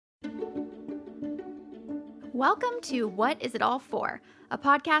Welcome to What Is It All For, a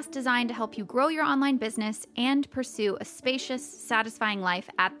podcast designed to help you grow your online business and pursue a spacious, satisfying life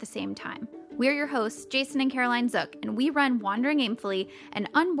at the same time. We're your hosts, Jason and Caroline Zook, and we run Wandering Aimfully, an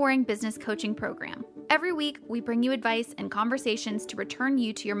unboring business coaching program. Every week, we bring you advice and conversations to return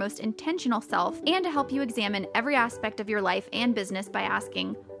you to your most intentional self and to help you examine every aspect of your life and business by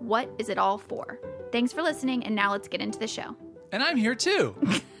asking, what is it all for? Thanks for listening, and now let's get into the show. And I'm here too.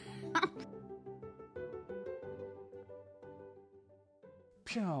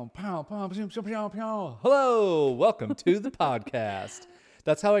 Pow, pow, pow, pow, pow, pow. Hello, welcome to the podcast.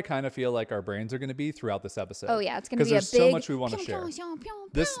 That's how I kind of feel like our brains are going to be throughout this episode. Oh yeah, it's going to be a big. Because there's so much we want to share.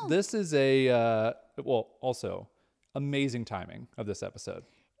 This is a also amazing timing of this episode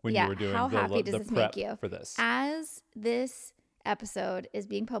when you were doing how happy does the this prep make you for this. As this episode is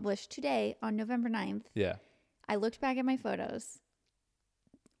being published today on November 9th. Yeah. I looked back at my photos.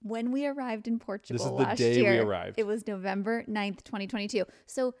 When we arrived in Portugal last year. This is the day we arrived. It was November 9th, 2022.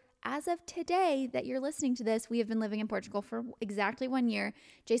 So as of today that you're listening to this, we have been living in Portugal for exactly 1 year.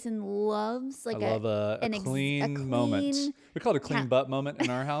 Jason loves a clean moment. We call it a clean butt moment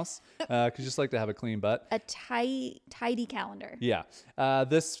in our house because you just like to have a clean butt. A tidy calendar. Yeah.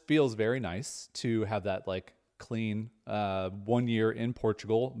 This feels very nice to have that clean 1 year in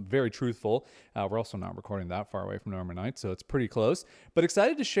Portugal. Very truthful. We're also not recording that far away from November 9th, so it's pretty close. But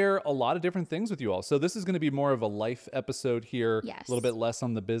excited to share a lot of different things with you all. So this is going to be more of a life episode here. Yes. A little bit less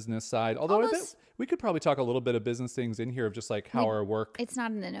on the business side. Although I bet we could probably talk a little bit of business things in here of just how our work. It's not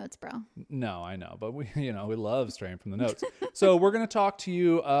in the notes, bro. No, I know. But we love straying from the notes. So we're going to talk to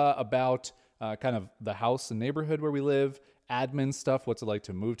you about kind of the house and neighborhood where we live, admin stuff, what's it like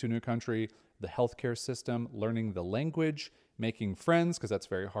to move to a new country, the healthcare system, learning the language, making friends, because that's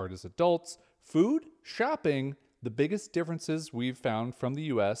very hard as adults, food, shopping, the biggest differences we've found from the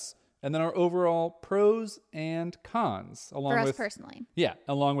U.S., and then our overall pros and cons. For us personally. Yeah,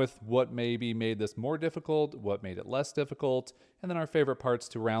 along with what maybe made this more difficult, what made it less difficult, and then our favorite parts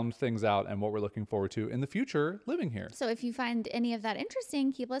to round things out and what we're looking forward to in the future living here. So if you find any of that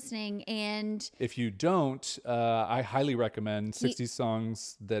interesting, keep listening. And if you don't, I highly recommend 60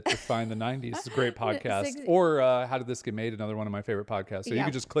 Songs That Define the 90s. It's a great podcast. Or How Did This Get Made? Another one of my favorite podcasts. So you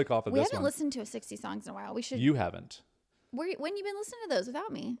can just click off of this one. We haven't listened to a 60 Songs in a while. We should. You haven't. When you been listening to those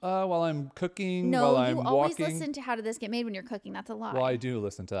without me? While I'm cooking, while I'm walking. No, you always listen to How Did This Get Made when you're cooking. That's a lie. Well, I do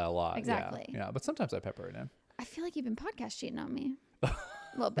listen to that a lot. Exactly. Yeah, but sometimes I pepper it in. I feel like you've been podcast cheating on me. A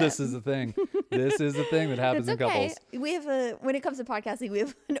little bit. This is the thing. This is the thing that happens in couples. We have when it comes to podcasting, we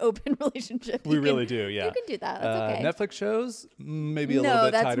have an open relationship. We really do, yeah. You can do that. That's okay. Netflix shows, maybe a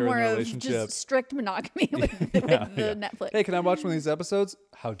little bit tighter in the relationship. No, that's more of just strict monogamy with the Netflix. Hey, can I watch one of these episodes?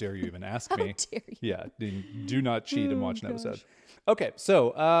 How dare you even ask me? How dare you? Yeah, do not cheat and watch an episode. Okay,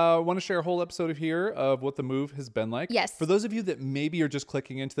 so I want to share a whole episode here of what the move has been like. Yes. For those of you that maybe are just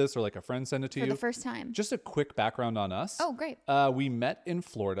clicking into this or a friend sent it to you. For the first time. Just a quick background on us. Oh, great. We met in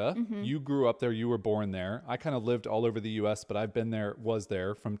Florida. Mm-hmm. You grew up there. You were born there. I kind of lived all over the U.S., but I've been there, was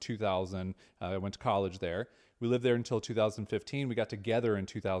there from 2000. I went to college there. We lived there until 2015. We got together in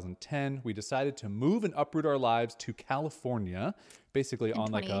 2010. We decided to move and uproot our lives to California, basically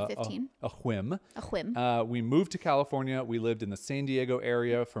on a whim. A whim. We moved to California. We lived in the San Diego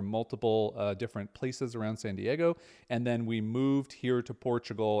area for multiple different places around San Diego. And then we moved here to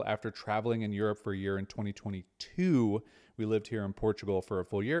Portugal after traveling in Europe for a year in 2022. We lived here in Portugal for a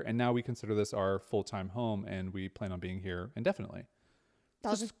full year. And now we consider this our full-time home, and we plan on being here indefinitely. That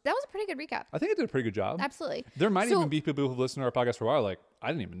was a pretty good recap. I think it did a pretty good job. Absolutely. There might even be people who've listened to our podcast for a while I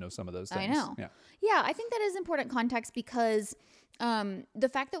didn't even know some of those things. I know. Yeah, I think that is important context because the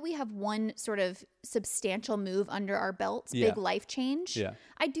fact that we have one sort of substantial move under our belts, big life change,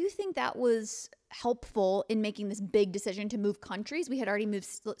 I do think that was helpful in making this big decision to move countries. We had already moved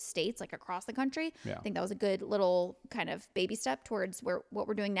states across the country. Yeah. I think that was a good little kind of baby step towards what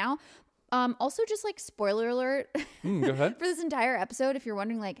we're doing now. Also, just spoiler alert go ahead. For this entire episode, if you're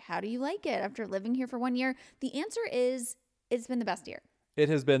wondering how do you like it after living here for 1 year, the answer is it's been the best year. It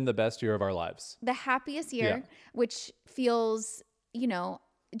has been the best year of our lives. The happiest year, which feels,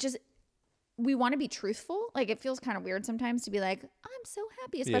 just we want to be truthful. It feels kind of weird sometimes to be I'm so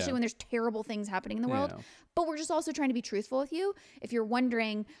happy, especially when there's terrible things happening in the world. But we're just also trying to be truthful with you. If you're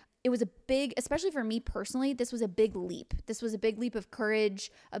wondering, it was a big, especially for me personally, this was a big leap. This was a big leap of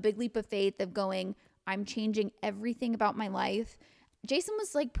courage, a big leap of faith of going, I'm changing everything about my life. Jason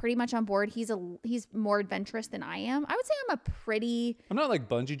was like pretty much on board. He's more adventurous than I am. I would say I'm not like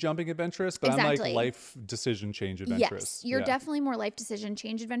bungee jumping adventurous, but Exactly. I'm like life decision change adventurous. Yes, you're definitely more life decision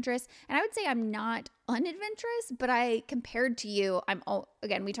change adventurous. And I would say I'm not unadventurous, but compared to you,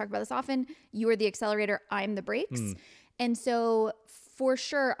 again, we talk about this often. You are the accelerator, I'm the brakes. And so for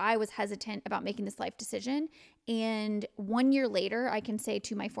sure, I was hesitant about making this life decision. And 1 year later, I can say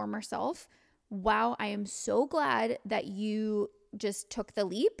to my former self, wow, I am so glad that you just took the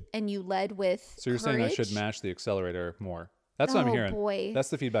leap and you led with So you're saying I should mash the accelerator more. That's what I'm hearing. Boy. That's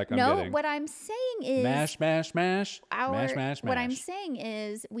the feedback I'm getting. No, what I'm saying is mash. What I'm saying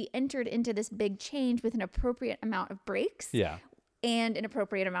is we entered into this big change with an appropriate amount of brakes. Yeah. And an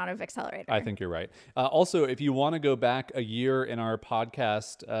appropriate amount of accelerator. I think you're right. Also, if you want to go back a year in our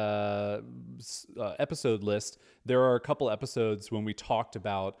podcast episode list, there are a couple episodes when we talked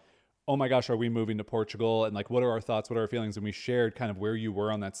about, oh my gosh, are we moving to Portugal? And like, what are our thoughts? What are our feelings? And we shared kind of where you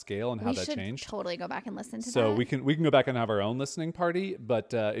were on that scale and how that changed. Totally go back and listen to that. So we can go back and have our own listening party.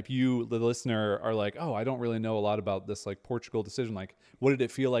 But if you, the listener, are like, oh, I don't really know a lot about this like Portugal decision. Like, what did it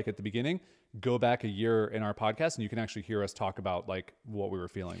feel like at the beginning? Go back a year in our podcast and you can actually hear us talk about like what we were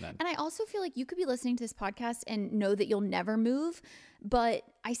feeling then. And I also feel like you could be listening to this podcast and know that you'll never move. But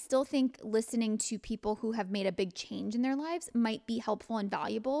I still think listening to people who have made a big change in their lives might be helpful and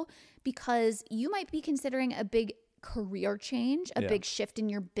valuable, because you might be considering a big career change, a big shift in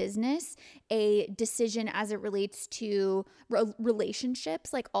your business, a decision as it relates to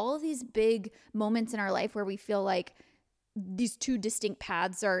relationships, like all of these big moments in our life where we feel like these two distinct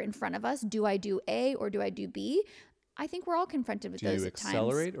paths are in front of us. Do I do A or do I do B? I think we're all confronted with those at times. Do you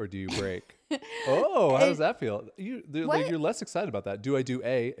accelerate or do you brake? Oh, how does that feel? You're less excited about that. Do I do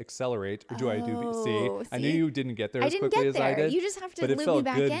A, accelerate, or do I do B? See, I knew you didn't get there as quickly as I did. You just have to loop me back in.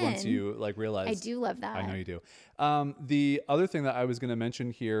 But it felt good once you like realized. I do love that. I know you do. The other thing that I was going to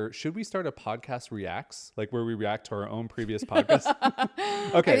mention here, should we start a podcast reacts, like where we react to our own previous podcast?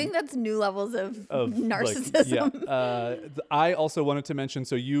 Okay. I think that's new levels of narcissism. Like, I also wanted to mention,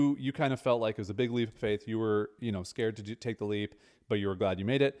 so you kind of felt like it was a big leap of faith. You were, scared to take the leap, but you were glad you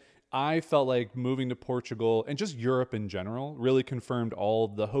made it. I felt like moving to Portugal and just Europe in general really confirmed all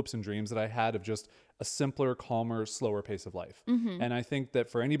the hopes and dreams that I had of just a simpler, calmer, slower pace of life. Mm-hmm. And I think that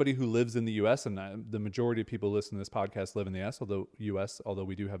for anybody who lives in the U.S., and the majority of people who listen to this podcast live in the U.S., although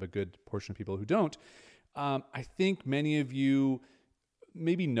we do have a good portion of people who don't, I think many of you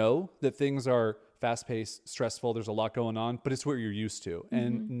maybe know that things are fast-paced, stressful, there's a lot going on, but it's what you're used to. Mm-hmm.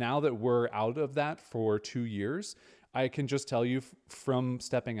 And now that we're out of that for 2 years, I can just tell you from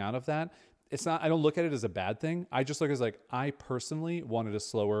stepping out of that, I don't look at it as a bad thing. I just look at it as like, I personally wanted a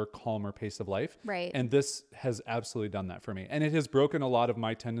slower, calmer pace of life. Right. And this has absolutely done that for me. And it has broken a lot of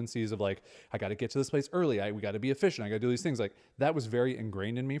my tendencies of like, I got to get to this place early. We got to be efficient. I got to do these things. Like that was very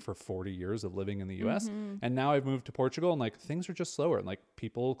ingrained in me for 40 years of living in the US. Mm-hmm. And now I've moved to Portugal and like things are just slower. And like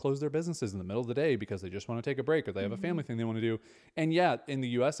people close their businesses in the middle of the day because they just want to take a break or they have a family thing they want to do. And yeah, in the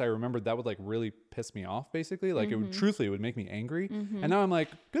US, I remember that would like really piss me off basically. Like it would make me angry. Mm-hmm. And now I'm like,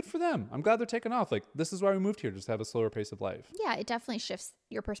 good for them. I'm glad they're taking off. Like this is why we moved here, just to have a slower pace of life. Yeah, it definitely shifts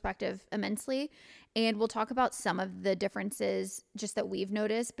your perspective immensely. And we'll talk about some of the differences just that we've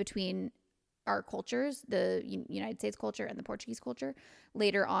noticed between our cultures, the United States culture and the Portuguese culture,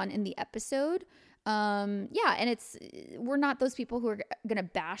 later on in the episode. And we're not those people who are going to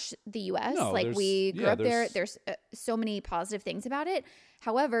bash the US. No, like we grew up there. There's so many positive things about it.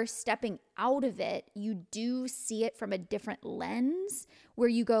 However, stepping out of it, you do see it from a different lens where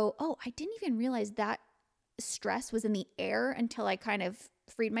you go, oh, I didn't even realize that stress was in the air until I kind of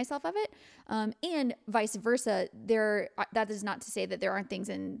freed myself of it. And vice versa. That is not to say that there aren't things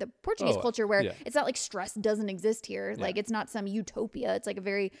in the Portuguese culture where it's not like stress doesn't exist here. Yeah. Like it's not some utopia. It's like a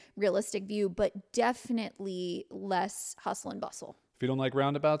very realistic view, but definitely less hustle and bustle. If you don't like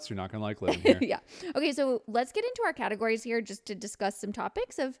roundabouts, you're not going to like living here. Yeah. Okay, so let's get into our categories here just to discuss some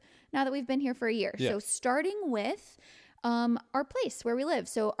topics of now that we've been here for a year. Yeah. So starting with our place where we live.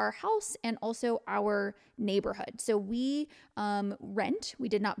 So our house and also our neighborhood. So we rent. We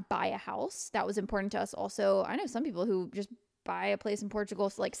did not buy a house. That was important to us also. I know some people who just buy a place in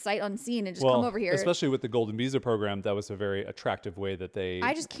Portugal, so like sight unseen and just come over here. Especially with the Golden Visa program, that was a very attractive way that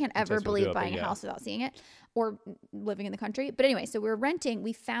I just can't ever believe buying a house without seeing it or living in the country. But anyway, so we were renting.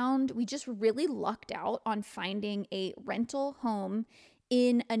 We just really lucked out on finding a rental home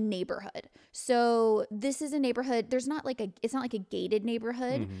in a neighborhood. So this is a neighborhood. It's not like a gated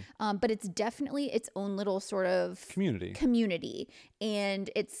neighborhood, but it's definitely its own little sort of community. And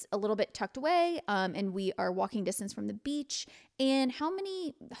it's a little bit tucked away. And we are walking distance from the beach. And how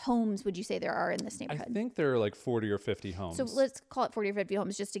many homes would you say there are in this neighborhood? I think there are like 40 or 50 homes. So let's call it 40 or 50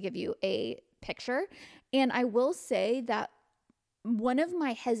 homes just to give you a picture. And I will say that one of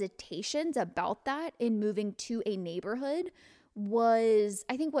my hesitations about that in moving to a neighborhood was,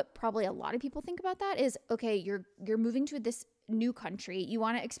 I think what probably a lot of people think about that is, okay, you're moving to this new country. You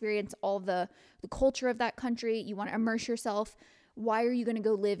want to experience all the culture of that country. You want to immerse yourself. Why are you going to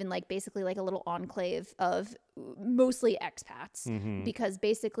go live in like basically like a little enclave of mostly expats? Because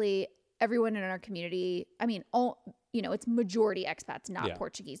basically everyone in our community, I mean, it's majority expats, not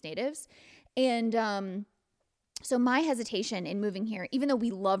Portuguese natives. And, so my hesitation in moving here, even though we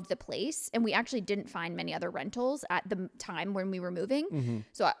loved the place and we actually didn't find many other rentals at the time when we were moving.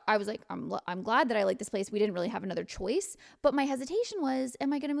 So I was like, I'm glad that I like this place. We didn't really have another choice. But my hesitation was,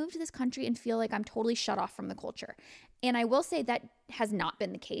 am I going to move to this country and feel like I'm totally shut off from the culture? And I will say that has not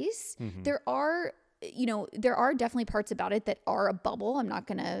been the case. There are definitely parts about it that are a bubble. I'm not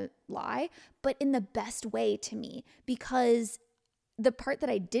going to lie, but in the best way to me, because the part that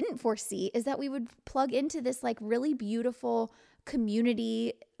I didn't foresee is that we would plug into this like really beautiful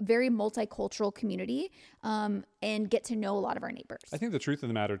community, very multicultural community, and get to know a lot of our neighbors. I think the truth of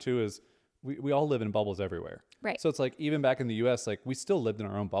the matter too is we all live in bubbles everywhere. Right. So it's like, even back in the US, like we still lived in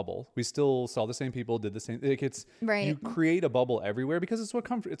our own bubble. We still saw the same people, did the same, like it's, right. You create a bubble everywhere because it's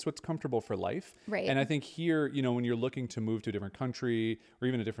what's comfortable for life. Right. And I think here, when you're looking to move to a different country or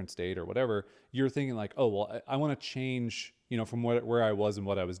even a different state or whatever, you're thinking like, oh, well, I want to change, from where I was and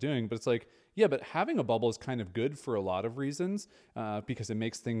what I was doing. But it's like, yeah, but having a bubble is kind of good for a lot of reasons, because it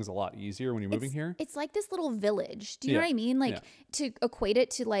makes things a lot easier when you're moving here. It's like this little village. Do you know what I mean? Like to equate it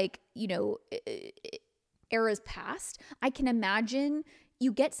to like, eras past, I can imagine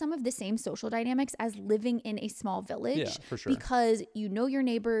you get some of the same social dynamics as living in a small village. Yeah, for sure. Because you know your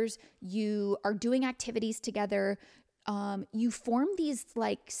neighbors, you are doing activities together, you form these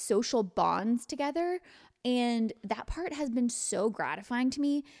like social bonds together. And that part has been so gratifying to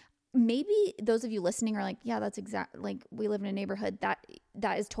me. Maybe those of you listening are like, yeah, that's like we live in a neighborhood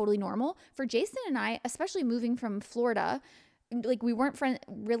that is totally normal. For Jason and I, especially moving from Florida, like we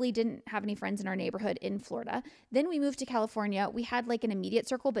really didn't have any friends in our neighborhood in Florida. Then we moved to California. We had like an immediate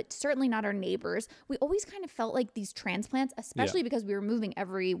circle, but certainly not our neighbors. We always kind of felt like these transplants, especially because we were moving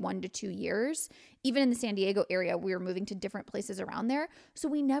every 1 to 2 years. Even in the San Diego area, we were moving to different places around there. So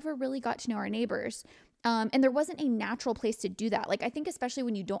we never really got to know our neighbors. And there wasn't a natural place to do that. Like, I think especially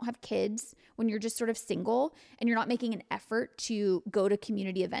when you don't have kids, when you're just sort of single and you're not making an effort to go to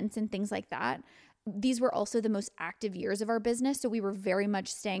community events and things like that. These were also the most active years of our business. So we were very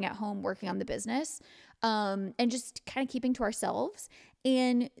much staying at home, working on the business, and just kind of keeping to ourselves.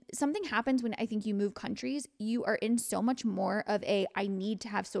 And something happens when I think you move countries. You are in so much more of I need to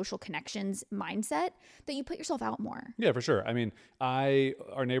have social connections mindset that you put yourself out more. Yeah, for sure. I mean,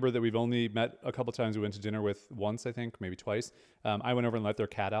 our neighbor that we've only met a couple times, we went to dinner with once, I think, maybe twice. I went over and let their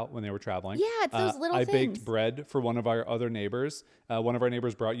cat out when they were traveling. Yeah, it's those little things. I baked bread for one of our other neighbors. One of our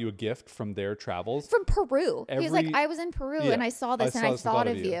neighbors brought you a gift from their travels. From Peru. He was like, I was in Peru and I saw this and I thought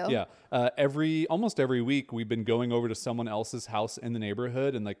of you. Yeah. Almost every week we've been going over to someone else's house in the neighborhood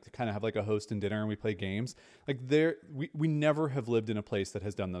and like kind of have like a host and dinner and we play games. Like we never have lived in a place that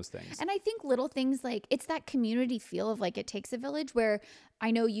has done those things. And I think little things like it's that community feel of like it takes a village, where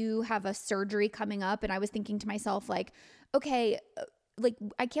I know you have a surgery coming up and I was thinking to myself like, okay, like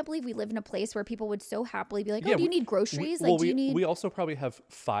I can't believe we live in a place where people would so happily be like, oh, do you need groceries? We also probably have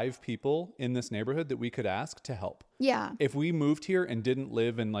 5 people in this neighborhood that we could ask to help. Yeah. If we moved here and didn't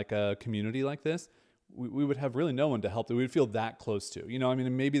live in like a community like this, we would have really no one to help that we would feel that close to. I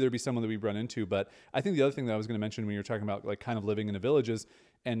mean, maybe there'd be someone that we'd run into, but I think the other thing that I was going to mention when you were talking about like kind of living in a village is,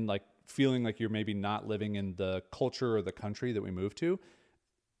 and like feeling like you're maybe not living in the culture or the country that we moved to.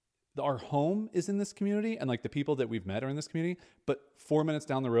 Our home is in this community and like the people that we've met are in this community, but 4 minutes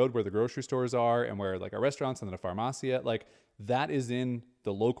down the road where the grocery stores are and where like our restaurants and then a farmacia, like that is in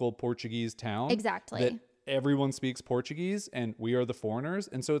the local Portuguese town. Exactly. That everyone speaks Portuguese and we are the foreigners.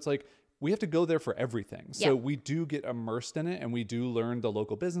 And so it's like, we have to go there for everything. So we do get immersed in it and we do learn the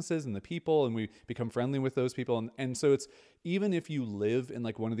local businesses and the people and we become friendly with those people. And so it's, even if you live in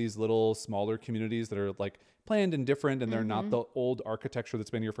like one of these little smaller communities that are like planned and different and they're not the old architecture that's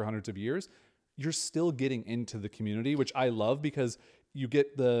been here for hundreds of years, you're still getting into the community, which I love because you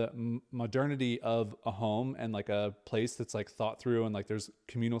get the modernity of a home and like a place that's like thought through and like there's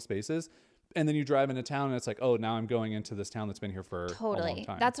communal spaces. And then you drive into town and it's like, oh, now I'm going into this town that's been here for a long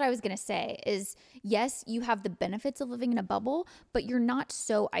time. That's what I was going to say is, yes, you have the benefits of living in a bubble, but you're not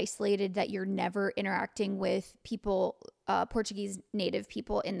so isolated that you're never interacting with people, Portuguese native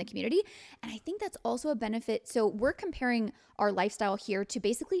people in the community. And I think that's also a benefit. So we're comparing our lifestyle here to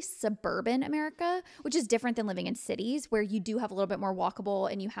basically suburban America, which is different than living in cities where you do have a little bit more walkable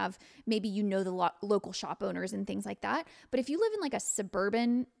and you have maybe, the local shop owners and things like that. But if you live in like a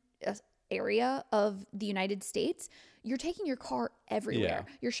suburban area of the United States, you're taking your car everywhere.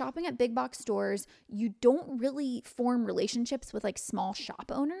 Yeah. You're shopping at big box stores. You don't really form relationships with like small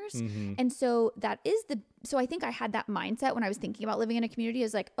shop owners. Mm-hmm. And so so I think I had that mindset when I was thinking about living in a community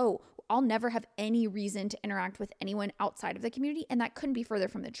is like, oh, I'll never have any reason to interact with anyone outside of the community. And that couldn't be further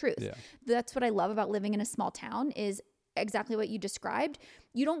from the truth. Yeah. That's what I love about living in a small town is exactly what you described.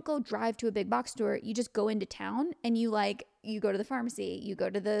 You don't go drive to a big box store. You just go into town and you go to the pharmacy, you go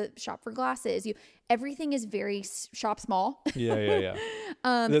to the shop for glasses. Everything is very shop small. Yeah.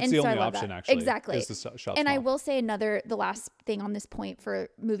 That's the only option, actually. Exactly. Is to shop and small. I will say the last thing on this point for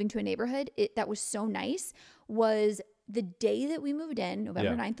moving to a neighborhood that was so nice was the day that we moved in,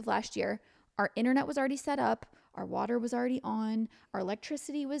 November 9th of last year, our internet was already set up. Our water was already on. Our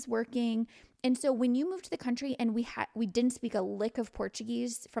electricity was working. And so when you move to the country and we didn't speak a lick of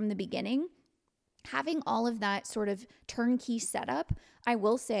Portuguese from the beginning, having all of that sort of turnkey setup, I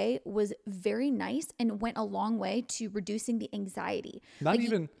will say, was very nice and went a long way to reducing the anxiety. Not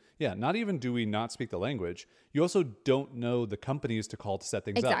even do we not speak the language. You also don't know the companies to call to set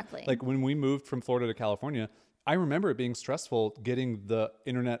things up. Exactly. Like when we moved from Florida to California, I remember it being stressful getting the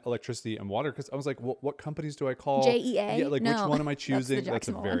internet, electricity, and water because I was like, well, what companies do I call? JEA? Yeah, like No, which one am I choosing? that's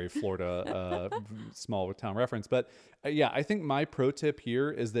a one. very Florida small town reference. But I think my pro tip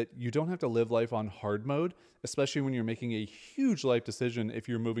here is that you don't have to live life on hard mode, especially when you're making a huge life decision if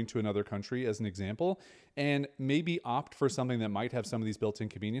you're moving to another country, as an example, and maybe opt for something that might have some of these built-in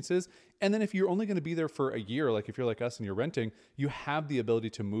conveniences. And then if you're only going to be there for a year, like if you're like us and you're renting, you have the ability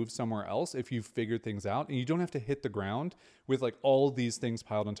to move somewhere else if you've figured things out, and you don't have to hit the ground with like all these things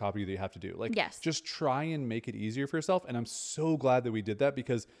piled on top of you that you have to do. Like, just try and make it easier for yourself. And I'm so glad that we did that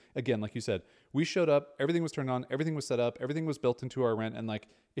because, again, like you said, we showed up, everything was turned on, everything was set up, everything was built into our rent, and like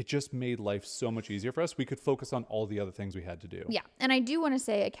it just made life so much easier for us. We could focus on all the other things we had to do. Yeah. And I do want to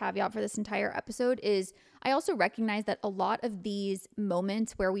say a caveat for this entire episode is I also recognize that a lot of these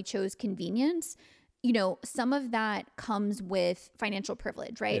moments where we chose convenience, some of that comes with financial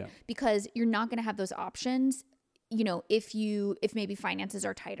privilege, right? Yeah. Because you're not going to have those options, if maybe finances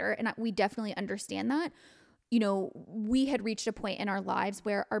are tighter. And we definitely understand that. We had reached a point in our lives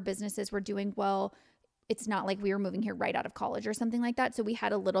where our businesses were doing well. It's not like we were moving here right out of college or something like that. So we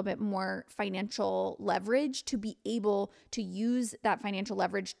had a little bit more financial leverage to be able to use that financial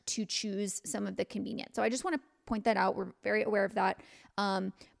leverage to choose some of the convenience. So I just want to point that out. We're very aware of that.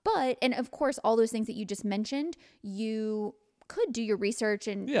 And of course, all those things that you just mentioned, you could do your research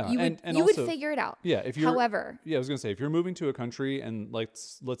and you would figure it out. Yeah. However, I was going to say, if you're moving to a country and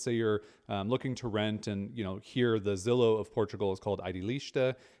let's say you're looking to rent and, here the Zillow of Portugal is called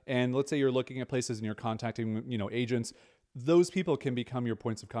Idealista. And let's say you're looking at places and you're contacting, agents. Those people can become your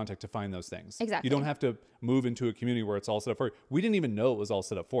points of contact to find those things. Exactly. You don't have to move into a community where it's all set up for you. We didn't even know it was all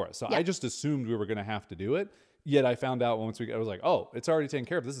set up for us. So I just assumed we were going to have to do it. Yet I found out once I was like, oh, it's already taken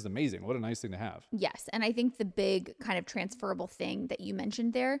care of. This is amazing. What a nice thing to have. Yes. And I think the big kind of transferable thing that you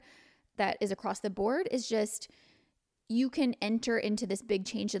mentioned there that is across the board is just you can enter into this big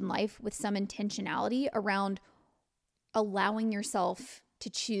change in life with some intentionality around allowing yourself to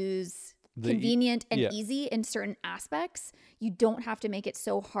choose convenient and easy in certain aspects. You don't have to make it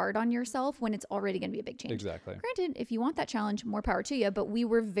so hard on yourself when it's already going to be a big change. Exactly. Granted, if you want that challenge, more power to you. But we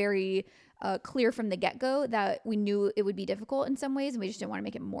were very clear from the get-go that we knew it would be difficult in some ways, and we just didn't want to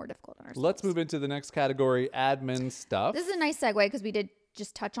make it more difficult on ourselves. Let's move into the next category, admin stuff. This is a nice segue because we did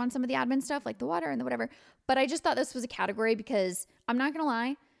just touch on some of the admin stuff like the water and the whatever. But I just thought this was a category because I'm not going to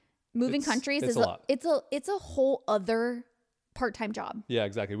lie, moving countries is it's a whole other part-time job. Yeah,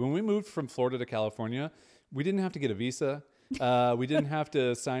 exactly. When we moved from Florida to California, we didn't have to get a visa. We didn't have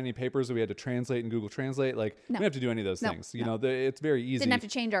to sign any papers that we had to translate in Google Translate. We didn't have to do any of those things. It's very easy. Didn't have to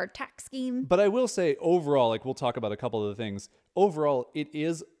change our tax scheme. But I will say overall, we'll talk about a couple of the things. Overall, it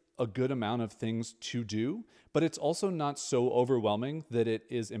is a good amount of things to do, but it's also not so overwhelming that it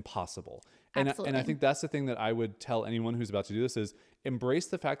is impossible. And I think that's the thing that I would tell anyone who's about to do this is embrace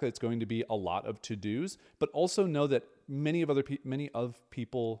the fact that it's going to be a lot of to-dos, but also know that many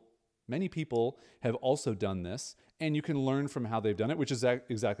many people have also done this, and you can learn from how they've done it, which is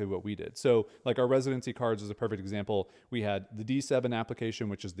exactly what we did. So like our residency cards is a perfect example. We had the D7 application,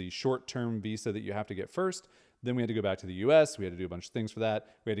 which is the short-term visa that you have to get first. Then we had to go back to the US. We had to do a bunch of things for that.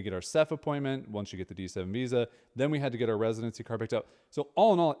 We had to get our CEF appointment once you get the D7 visa. Then we had to get our residency card picked up. So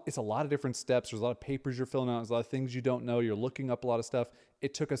all in all, it's a lot of different steps. There's a lot of papers you're filling out. There's a lot of things you don't know. You're looking up a lot of stuff.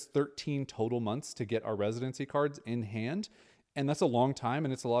 It took us 13 total months to get our residency cards in hand. And that's a long time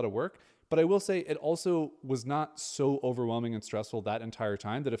and it's a lot of work. But I will say it also was not so overwhelming and stressful that entire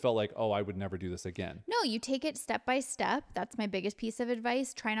time that it felt like, oh, I would never do this again. No, you take it step by step. That's my biggest piece of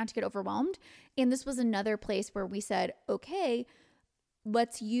advice. Try not to get overwhelmed. And this was another place where we said, okay,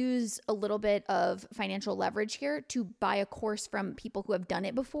 let's use a little bit of financial leverage here to buy a course from people who have done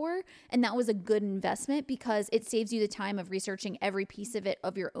it before. And that was a good investment because it saves you the time of researching every piece of it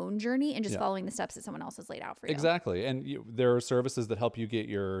of your own journey and just following the steps that someone else has laid out for you. Exactly. And there are services that help you get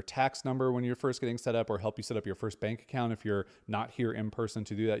your tax number when you're first getting set up, or help you set up your first bank account. If you're not here in person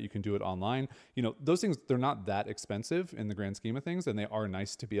to do that, you can do it online. Those things, they're not that expensive in the grand scheme of things, and they are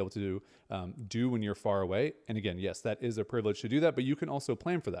nice to be able to do when you're far away. And again, yes, that is a privilege to do that, but you can also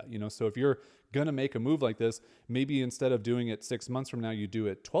plan for that. So if you're going to make a move like this, maybe instead of doing it 6 months from now, you do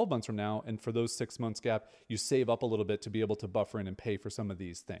it 12 months from now. And for those 6 months gap, you save up a little bit to be able to buffer in and pay for some of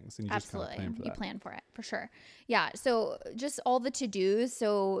these things. And you Absolutely. just kind of plan for that. You plan for it, for sure. Yeah. So just all the to-dos.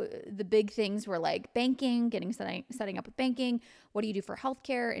 So the big things were like banking, setting up with banking. What do you do for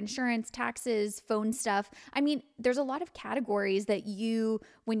healthcare, insurance, taxes, phone stuff? I mean, there's a lot of categories that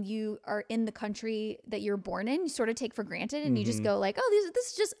when you are in the country that you're born in, you sort of take for granted, and you just go like, oh,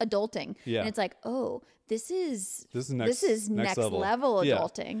 this is just adulting. Yeah. And it's like, oh, this is next level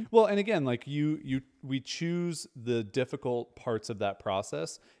adulting. Yeah. Well, and again, like we choose the difficult parts of that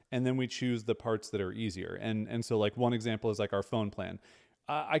process, and then we choose the parts that are easier. And so like one example is like our phone plan.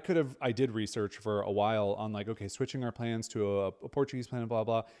 I did research for a while on like, okay, switching our plans to a Portuguese plan and blah,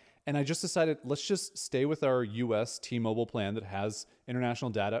 blah. And I just decided, let's just stay with our US T-Mobile plan that has international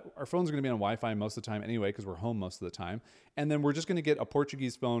data. Our phones are going to be on Wi-Fi most of the time anyway, because we're home most of the time. And then we're just going to get a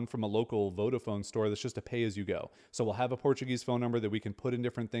Portuguese phone from a local Vodafone store that's just a pay-as-you-go. So we'll have a Portuguese phone number that we can put in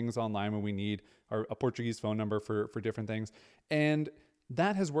different things online when we need, or a Portuguese phone number for different things. And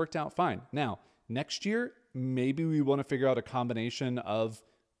that has worked out fine. Now, next year, maybe we want to figure out a combination of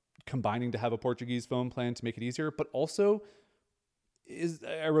combining to have a Portuguese phone plan to make it easier, but also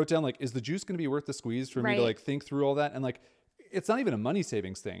I wrote down like, is the juice going to be worth the squeeze for me to like think through all that? And like, it's not even a money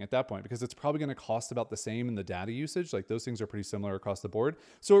savings thing at that point, because it's probably going to cost about the same in the data usage. Like those things are pretty similar across the board.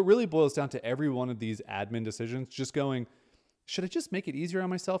 So it really boils down to every one of these admin decisions, just going, should I just make it easier on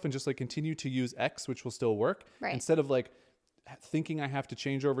myself and just like continue to use X, which will still work, instead of like thinking I have to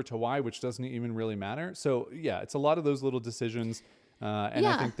change over to Y, which doesn't even really matter. So yeah, it's a lot of those little decisions. And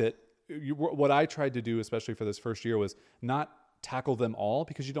I think that what I tried to do, especially for this first year, was not tackle them all,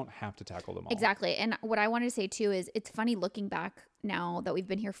 because you don't have to tackle them all. Exactly. And what I wanted to say too is it's funny looking back now that we've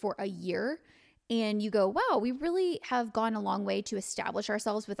been here for a year, and you go, wow, we really have gone a long way to establish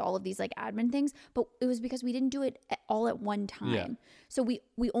ourselves with all of these like admin things, but it was because we didn't do it all at one time. Yeah. So we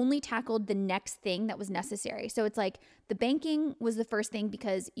only tackled the next thing that was necessary. So it's like the banking was the first thing,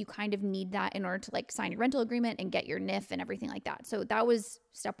 because you kind of need that in order to like sign your rental agreement and get your NIF and everything like that. So that was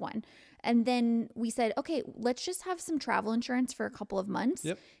step one. And then we said, okay, let's just have some travel insurance for a couple of months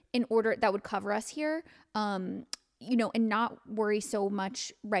in order that would cover us here. And not worry so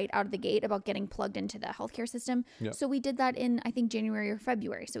much right out of the gate about getting plugged into the healthcare system. Yep. So we did that in, I think, January or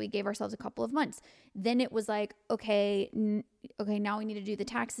February. So we gave ourselves a couple of months. Then it was like, okay, now we need to do the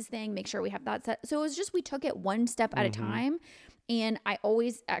taxes thing, make sure we have that set. So it was just, we took it one step at a time. And I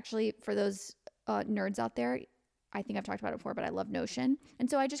always, actually, for those nerds out there, I think I've talked about it before, but I love Notion. And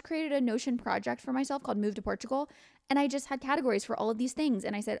so I just created a Notion project for myself called Move to Portugal. And I just had categories for all of these things.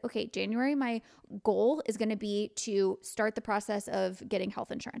 And I said, okay, January, my goal is going to be to start the process of getting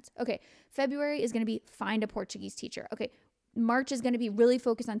health insurance. Okay, February is going to be find a Portuguese teacher. Okay, March is going to be really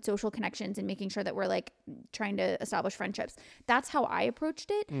focused on social connections and making sure that we're like trying to establish friendships. That's how I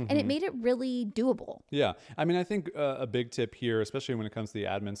approached it. And it made it really doable. Yeah. I mean, I think a big tip here, especially when it comes to the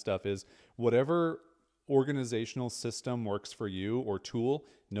admin stuff, is whatever organizational system works for you, or tool,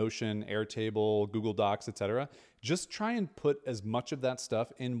 Notion, Airtable, Google Docs, etc. Just try and put as much of that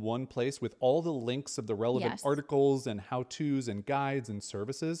stuff in one place with all the links of the relevant articles and how-tos and guides and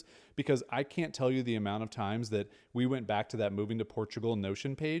services, because I can't tell you the amount of times that we went back to that Moving to Portugal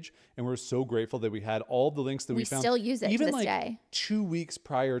Notion page, and we're so grateful that we had all the links that we found. We still use it even to this like day. 2 weeks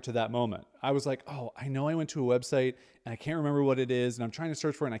prior to that moment. I was like, oh, I know I went to a website and I can't remember what it is, and I'm trying to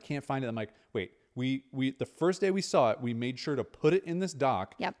search for it and I can't find it. I'm like, wait, We the first day we saw it, we made sure to put it in this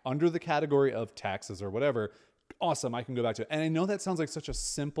doc under the category of taxes or whatever. Awesome. I can go back to it. And I know that sounds like such a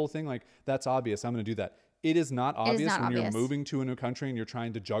simple thing. Like, that's obvious. I'm going to do that. It is not obvious when you're moving to a new country and you're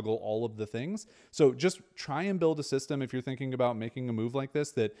trying to juggle all of the things. So just try and build a system if you're thinking about making a move like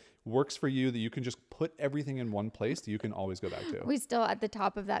this that works for you, that you can just put everything in one place that you can always go back to. We still at the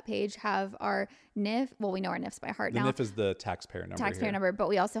top of that page have our NIF. Well, we know our NIFs by heart now. The NIF is the taxpayer number. But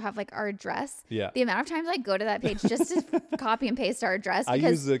we also have like our address. Yeah. The amount of times I go to that page just to copy and paste our address. I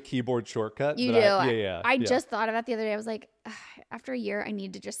use the keyboard shortcut. You do. I just thought of that the other day. I was like, after a year, I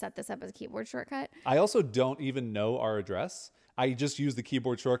need to just set this up as a keyboard shortcut. I also don't even know our address. I just use the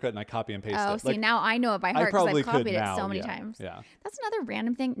keyboard shortcut and I copy and paste it. Oh, see, now I know it by heart because I've copied it so many times. Yeah. That's another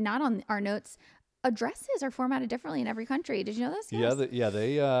random thing, not on our notes. Addresses are formatted differently in every country. Did you know this? Yes.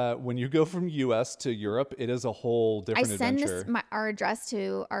 They when you go from US to Europe, it is a whole different adventure. I send our address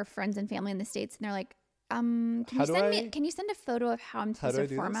to our friends and family in the States, and they're like, can you send a photo of how I'm supposed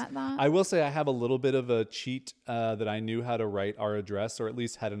to format that? I will say I have a little bit of a cheat that I knew how to write our address, or at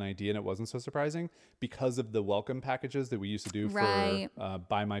least had an idea, and it wasn't so surprising because of the welcome packages that we used to do for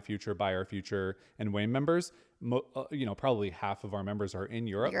Buy My Future, Buy Our Future, and Wayne members. Probably half of our members are in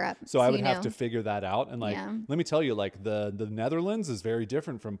Europe. So I would have to figure that out. And let me tell you, like the Netherlands is very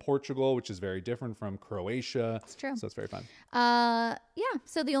different from Portugal, which is very different from Croatia. It's true. So it's very fun.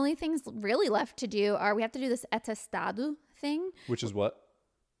 So the only things really left to do are we have to do this atestado thing. Which is what?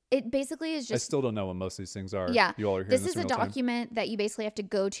 It basically is just... I still don't know what most of these things are. Yeah. You all are hearing this is a document that you basically have to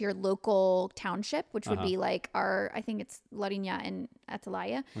go to your local township, which would be like I think it's Lariña and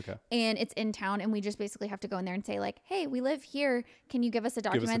Atalaya. Okay. And it's in town. And we just basically have to go in there and say like, hey, we live here. Can you give us a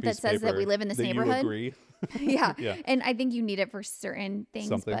document that says that we live in this neighborhood? You agree? Yeah. And I think you need it for certain things.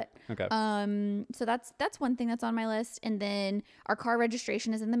 Something. Okay. So that's one thing that's on my list. And then our car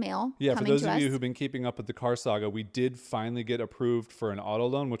registration is in the mail. Yeah. For those of you who've been keeping up with the car saga, we did finally get approved for an auto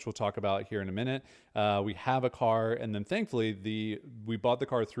loan, which we'll talk about here in a minute. We have a car, and then thankfully we bought the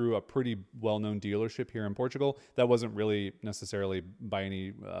car through a pretty well-known dealership here in Portugal. That wasn't really necessarily by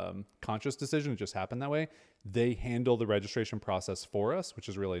any conscious decision. It just happened that way. They handle the registration process for us, which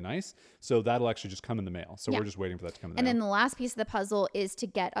is really nice. So that'll actually just come in the mail. So we're just waiting for that to come in the mail. And then the last piece of the puzzle is to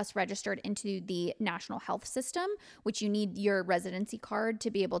get us registered into the national health system, which you need your residency card to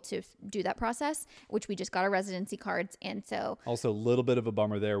be able to do that process, which we just got our residency cards. And so also a little bit of a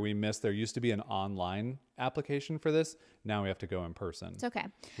bummer there. We missed, there used to be an online application for this. Now we have to go in person. It's okay.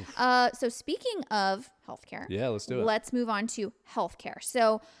 So speaking of healthcare, let's do it. Let's move on to healthcare.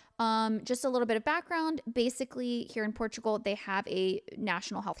 So just a little bit of background. Basically, here in Portugal, they have a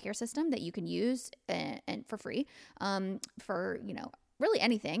national healthcare system that you can use and for free for, really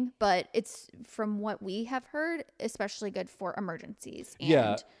anything. But it's, from what we have heard, especially good for emergencies.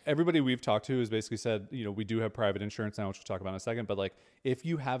 And everybody we've talked to has basically said, we do have private insurance now, which we'll talk about in a second. But like, if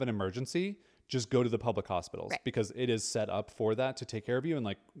you have an emergency, just go to the public hospitals because it is set up for that to take care of you. And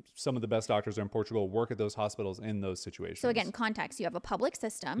like, some of the best doctors in Portugal work at those hospitals in those situations. So again, context, you have a public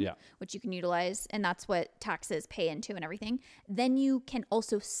system, which you can utilize, and that's what taxes pay into and everything. Then you can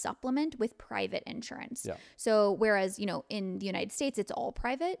also supplement with private insurance. So whereas, in the United States, it's all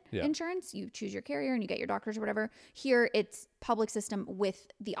private insurance. You choose your carrier and you get your doctors or whatever. Here, it's public system with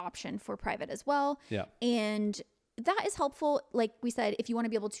the option for private as well. And that is helpful. Like we said, if you want to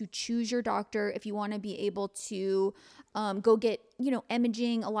be able to choose your doctor, if you want to be able to go get,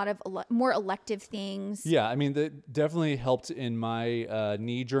 imaging, a lot of more elective things. Yeah. I mean, that definitely helped in my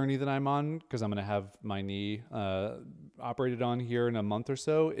knee journey that I'm on, because I'm going to have my knee operated on here in a month or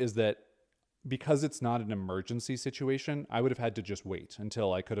so, is that because it's not an emergency situation, I would have had to just wait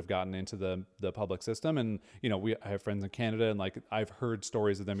until I could have gotten into the public system. And, I have friends in Canada, and like, I've heard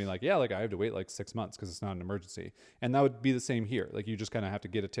stories of them being like, I have to wait like 6 months because it's not an emergency. And that would be the same here. Like, you just kind of have to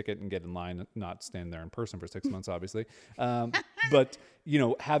get a ticket and get in line, not stand there in person for 6 months, obviously. But,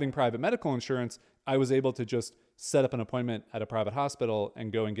 having private medical insurance, I was able to just set up an appointment at a private hospital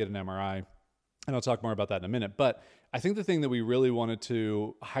and go and get an MRI. And I'll talk more about that in a minute. But I think the thing that we really wanted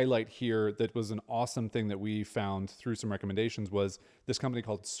to highlight here that was an awesome thing that we found through some recommendations was this company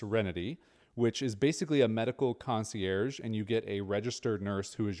called Serenity, which is basically a medical concierge, and you get a registered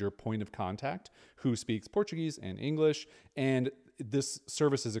nurse who is your point of contact, who speaks Portuguese and English. And this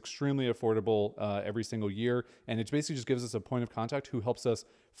service is extremely affordable every single year. And it basically just gives us a point of contact who helps us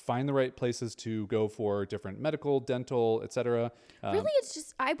find the right places to go for different medical, dental, etc. Really, it's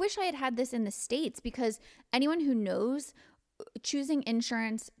just, I wish I had this in the States, because anyone who knows choosing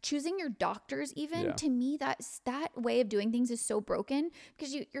insurance, choosing your doctors, even Yeah. to me, that way of doing things is so broken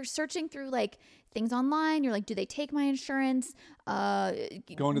because you're searching through like things online. You're like, do they take my insurance?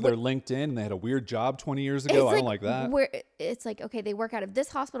 Going to their LinkedIn and they had a weird job 20 years ago. I don't like that. Where it's like, okay, they work out of this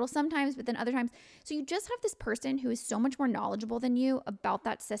hospital sometimes, but then other times. So you just have this person who is so much more knowledgeable than you about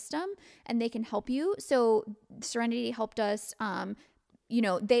that system, and they can help you. So Serenity helped us.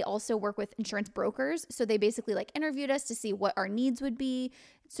 They also work with insurance brokers. So they basically like interviewed us to see what our needs would be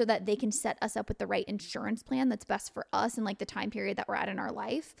so that they can set us up with the right insurance plan that's best for us and like the time period that we're at in our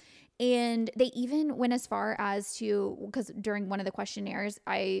life. And they even went as far as to, because during one of the questionnaires,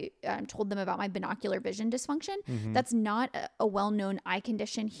 I told them about my binocular vision dysfunction. That's not a well-known eye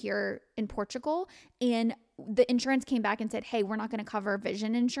condition here in Portugal. And the insurance came back and said, hey, we're not going to cover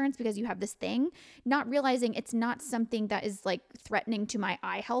vision insurance because you have this thing, not realizing it's not something that is like threatening to my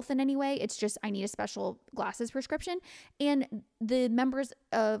eye health in any way. It's just I need a special glasses prescription. And the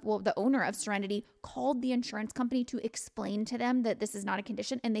the owner of Serenity called the insurance company to explain to them that this is not a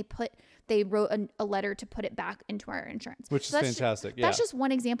condition, and they wrote a letter to put it back into our insurance. Which is fantastic. That's just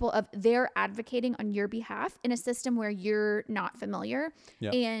one example of they're advocating on your behalf in a system where you're not familiar.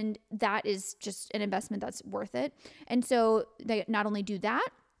 Yeah. And that is just an investment that's worth it. And so they not only do that,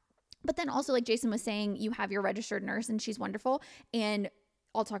 but then also, like Jason was saying, you have your registered nurse and she's wonderful. And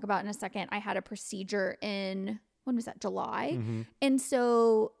I'll talk about in a second, I had a procedure in, when was that? July. And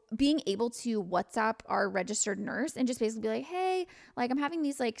so being able to WhatsApp our registered nurse and just basically be like, hey, like I'm having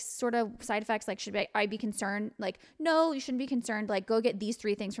these like sort of side effects. Like, should I be concerned? Like, no, you shouldn't be concerned. Like, go get these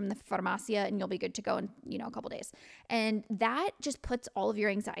 3 things from the farmacia and you'll be good to go in, a couple days. And that just puts all of your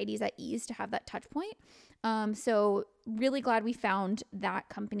anxieties at ease to have that touch point. So really glad we found that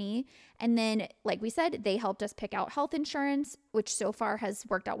company. And then, like we said, they helped us pick out health insurance, which so far has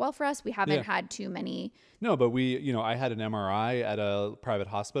worked out well for us. We haven't had too many. No, but I had an MRI at a private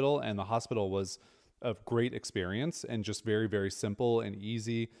hospital, and the hospital was a great experience and just very, very simple and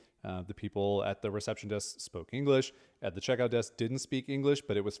easy. The people at the reception desk spoke English. At the checkout desk didn't speak English,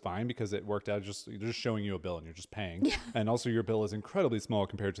 but it was fine because it worked out. They're just showing you a bill and you're just paying. Yeah. And also your bill is incredibly small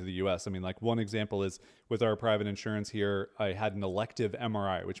compared to the US. I mean, like one example is with our private insurance here, I had an elective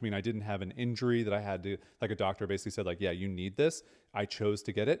MRI, which means I didn't have an injury that I had to, like a doctor basically said, like, yeah, you need this. I chose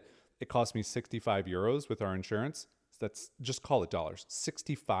to get it. It cost me 65 euros with our insurance. So that's, just call it dollars,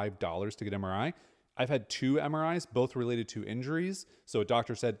 $65 to get MRI. I've had 2 MRIs, both related to injuries. So a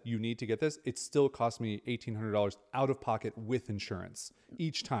doctor said, you need to get this. It still cost me $1,800 out of pocket with insurance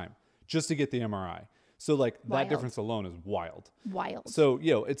each time just to get the MRI. So like that difference alone is wild. So,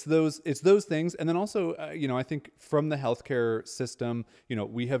 it's those things. And then also, I think from the healthcare system,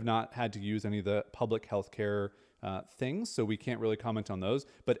 we have not had to use any of the public healthcare things, so we can't really comment on those.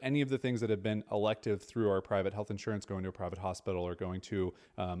 But any of the things that have been elective through our private health insurance, going to a private hospital or going to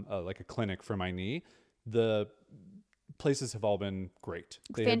like a clinic for my knee, the places have all been great.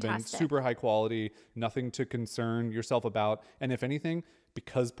 They have been super high quality, nothing to concern yourself about. And if anything,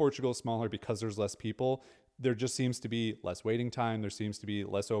 because Portugal is smaller, because there's less people, there just seems to be less waiting time. There seems to be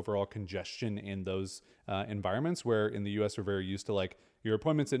less overall congestion in those environments, where in the US we're very used to like, your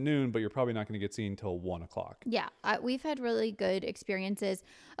appointment's at noon, but you're probably not going to get seen till 1 o'clock. Yeah. We've had really good experiences.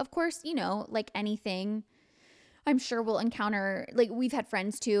 Of course, like anything, I'm sure we'll encounter, like we've had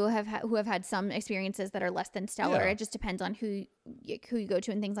friends too who have had some experiences that are less than stellar. Yeah. It just depends on who you go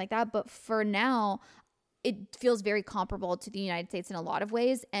to and things like that. But for now, it feels very comparable to the United States in a lot of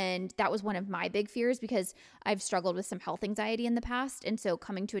ways. And that was one of my big fears because I've struggled with some health anxiety in the past. And so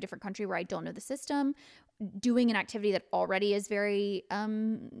coming to a different country where I don't know the system, doing an activity that already is very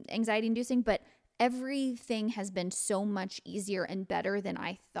anxiety inducing, but everything has been so much easier and better than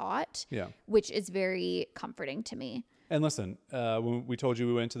I thought, which is very comforting to me. And listen, when we told you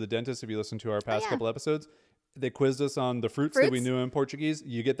we went to the dentist, if you listen to our past couple episodes, they quizzed us on the fruits that we knew in Portuguese.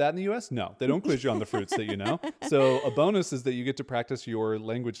 You get that in the US? No, they don't quiz you on the fruits that you know. So a bonus is that you get to practice your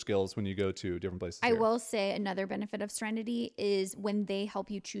language skills when you go to different places. I will say another benefit of Serenity is when they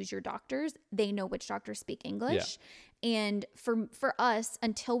help you choose your doctors, they know which doctors speak English. Yeah. And for us,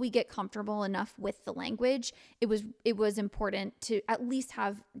 until we get comfortable enough with the language, it was important to at least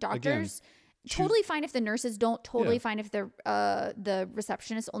have doctors. Again, totally fine if the nurses don't, fine if the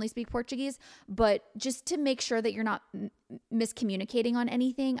receptionists only speak Portuguese, but just to make sure that you're not miscommunicating on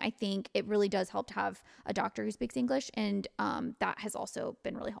anything, I think it really does help to have a doctor who speaks English, and that has also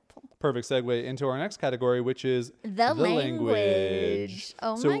been really helpful. Perfect segue into our next category, which is the language.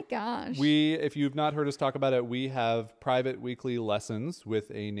 Oh so my gosh. If you've not heard us talk about it, we have private weekly lessons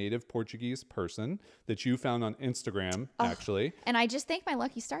with a native Portuguese person that you found on Instagram, actually. And I just thank my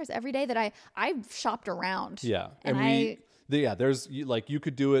lucky stars every day that I've shopped around. Yeah. There's you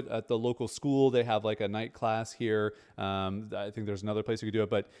could do it at the local school. They have like a night class here. I think there's another place you could do it,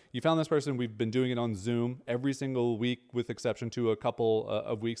 but you found this person. We've been doing it on Zoom every single week, with exception to a couple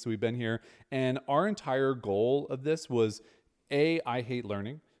of weeks that we've been here. And our entire goal of this was, I hate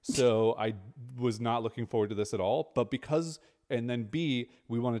learning, so I was not looking forward to this at all. But and then B,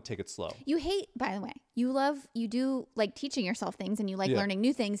 we want to take it slow. You hate, by the way, you do like teaching yourself things, and you like learning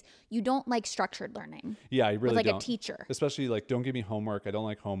new things. You don't like structured learning. Yeah, I really don't. Like a teacher. Especially like, don't give me homework. I don't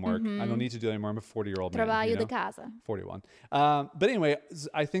like homework. I don't need to do it anymore. I'm a 40-year-old man. Trabalho de casa. 41. But anyway,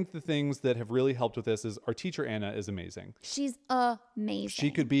 I think the things that have really helped with this is our teacher, Anna, is amazing. She's amazing.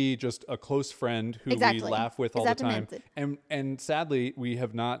 She could be just a close friend who we laugh with all the time. And sadly, we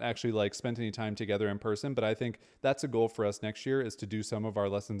have not actually like spent any time together in person, but I think that's a goal for us next year, is to do some of our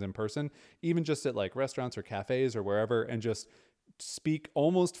lessons in person, even just at like restaurants or cafes or wherever, and just speak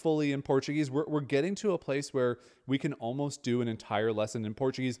almost fully in Portuguese. We're getting to a place where we can almost do an entire lesson in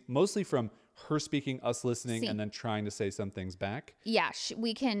Portuguese, mostly from her speaking, us listening, and then trying to say some things back. Yeah,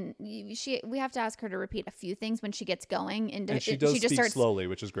 we have to ask her to repeat a few things when she gets going. And she does speak slowly,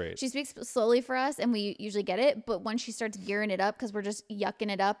 which is great. She speaks slowly for us, and we usually get it. But once she starts gearing it up, because we're just yucking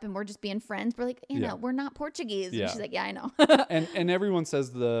it up and we're just being friends, we're like, Anna, we're not Portuguese. And she's like, yeah, I know. and everyone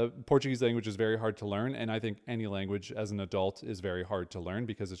says the Portuguese language is very hard to learn. And I think any language as an adult is very hard to learn,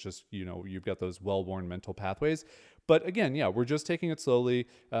 because it's just, you've got those well-worn mental pathways. But again, we're just taking it slowly.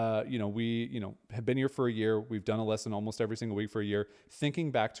 We have been here for a year. We've done a lesson almost every single week for a year.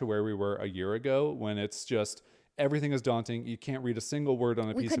 Thinking back to where we were a year ago, when it's just everything is daunting. You can't read a single word on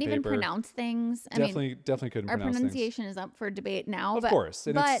a piece of paper. We couldn't even pronounce things. Definitely couldn't pronounce things. Our pronunciation is up for debate now. Of course.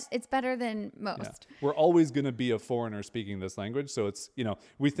 But it's better than most. Yeah. We're always going to be a foreigner speaking this language. So it's,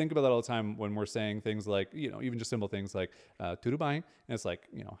 we think about that all the time when we're saying things like, even just simple things like, tudo bem? And it's like,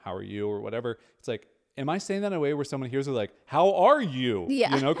 how are you, or whatever. It's like, am I saying that in a way where someone hears it like, how are you?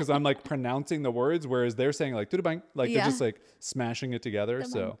 Yeah. Because I'm like pronouncing the words, whereas they're saying like, tudo bem, like they're just like smashing it together.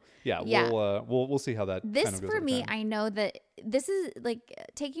 So we'll see how that this kind of goes for me. time. I know that this is like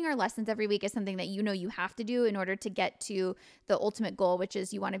taking our lessons every week is something that you have to do in order to get to the ultimate goal, which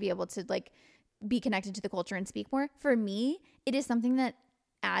is you want to be able to like be connected to the culture and speak more. For me, it is something that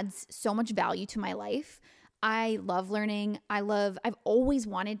adds so much value to my life. I love learning. I've always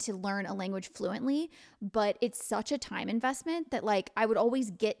wanted to learn a language fluently, but it's such a time investment that like I would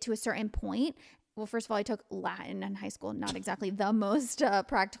always get to a certain point. Well, first of all, I took Latin in high school, not exactly the most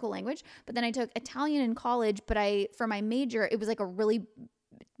practical language, but then I took Italian in college, but for my major, it was like a really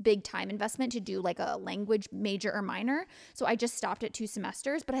big time investment to do like a language major or minor. So I just stopped at 2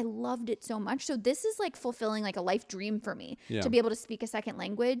 semesters, but I loved it so much. So this is like fulfilling like a life dream for me to be able to speak a second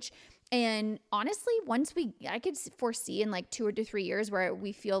language. And honestly, I could foresee in like 2 or 3 years where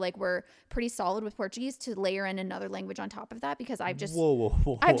we feel like we're pretty solid with Portuguese, to layer in another language on top of that, because I've just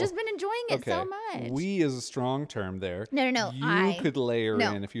I've just been enjoying it so much. We is a strong term there. No. You could layer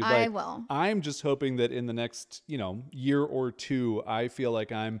in if you'd like. I will. I'm just hoping that in the next, year or two, I feel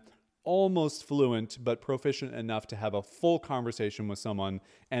like I'm almost fluent, but proficient enough to have a full conversation with someone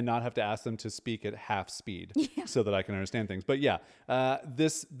and not have to ask them to speak at half speed so that I can understand things. But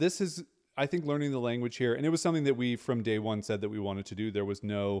this is, I think, learning the language here. And it was something that we from day one said that we wanted to do. There was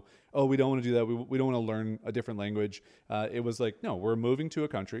no, we don't want to do that. We don't want to learn a different language. It was like, no, we're moving to a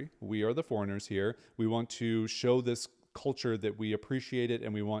country. We are the foreigners here. We want to show this culture that we appreciate it,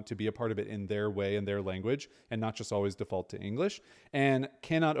 and we want to be a part of it in their way and their language, and not just always default to English. And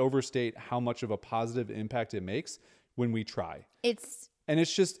cannot overstate how much of a positive impact it makes when we try. It's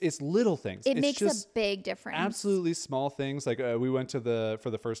little things. It makes a big difference. Absolutely small things. Like we went to for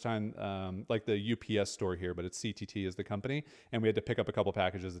the first time, like the UPS store here, but it's CTT is the company, and we had to pick up a couple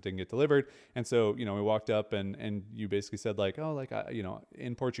packages that didn't get delivered. And so, we walked up and you basically said like,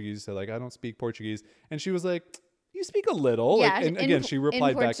 in Portuguese, you said like, I don't speak Portuguese. And she was like, you speak a little. Yeah, and again, she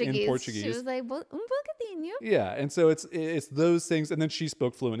replied back in Portuguese. She was like, bocadinho. Yeah, and so it's those things. And then she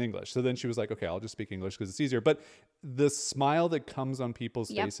spoke fluent English. So then she was like, okay, I'll just speak English because it's easier. But the smile that comes on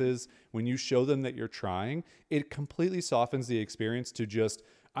people's faces when you show them that you're trying, it completely softens the experience to just,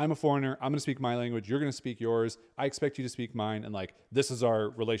 I'm a foreigner. I'm going to speak my language. You're going to speak yours. I expect you to speak mine. And like, this is our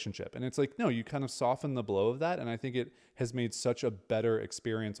relationship. And it's like, no, you kind of soften the blow of that. And I think it has made such a better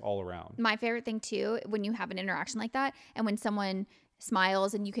experience all around. My favorite thing too, when you have an interaction like that, and when someone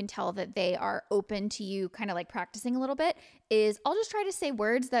smiles and you can tell that they are open to you kind of like practicing a little bit, is I'll just try to say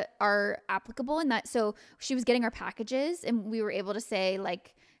words that are applicable in that. So she was getting our packages and we were able to say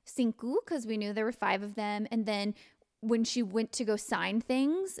like cinco, because we knew there were 5 of them. And then when she went to go sign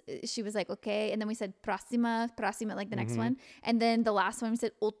things, she was like, okay. And then we said próxima, like the next one. And then the last one we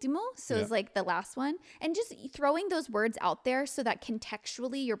said último. So it's like the last one. And just throwing those words out there so that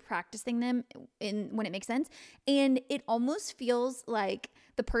contextually you're practicing them when it makes sense. And it almost feels like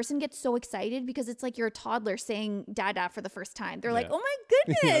the person gets so excited because it's like you're a toddler saying dada for the first time. They're like, oh my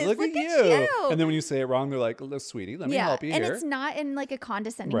goodness, look at you. And then when you say it wrong, they're like, sweetie, let me help you and here. it's not in like a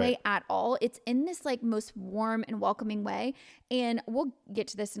condescending way at all. It's in this like most warm and welcoming way. And we'll get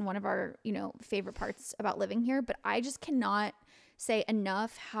to this in one of our, favorite parts about living here, but I just cannot say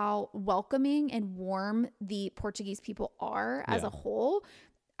enough how welcoming and warm the Portuguese people are as a whole.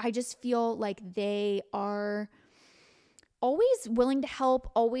 I just feel like they are always willing to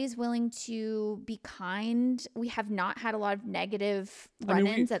help, always willing to be kind. We have not had a lot of negative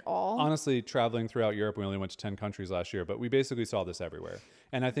run-ins at all. Honestly, traveling throughout Europe, we only went to 10 countries last year, but we basically saw this everywhere.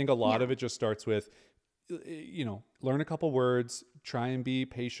 And I think a lot of it just starts with, learn a couple words, try and be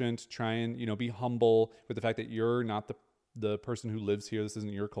patient, try and, be humble with the fact that you're not the person who lives here. This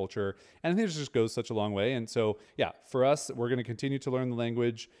isn't your culture. And I think it just goes such a long way. And so, for us, we're going to continue to learn the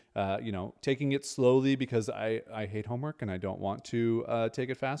language, taking it slowly because I hate homework and I don't want to take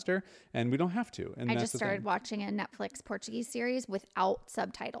it faster, and we don't have to. And I just started watching a Netflix Portuguese series without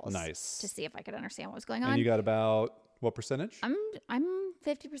subtitles. Nice. To see if I could understand what was going on. And you got about what percentage? I'm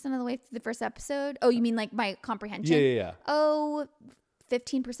 50% of the way through the first episode. Oh, you mean like my comprehension? Yeah. Oh,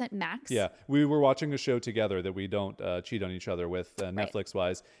 15% max. Yeah. We were watching a show together that we don't cheat on each other with Netflix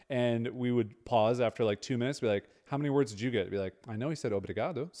wise. And we would pause after like 2 minutes, be like, how many words did you get? Be like, I know he said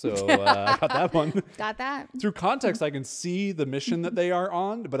obrigado. So I got that one. Got that. Through context, I can see the mission that they are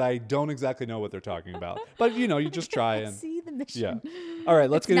on, but I don't exactly know what they're talking about. But you just try and see the mission. Yeah. All right,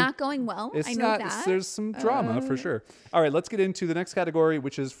 let's get not going well. I know that. There's some drama for sure. All right, let's get into the next category,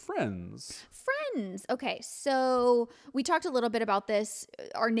 which is friends. Okay, so we talked a little bit about this.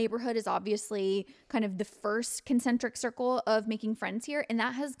 Our neighborhood is obviously kind of the first concentric circle of making friends here, and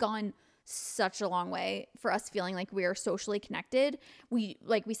that has gone such a long way for us feeling like we are socially connected.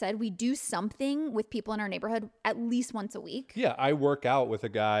 Like we said, we do something with people in our neighborhood at least once a week. Yeah, I work out with a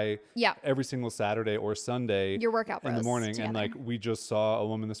guy every single Saturday or Sunday. Your workout in the morning. together. And like we just saw a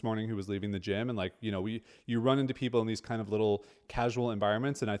woman this morning who was leaving the gym, and like, you run into people in these kind of little casual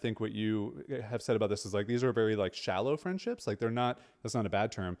environments. And I think what you have said about this is like, these are very like shallow friendships. Like that's not a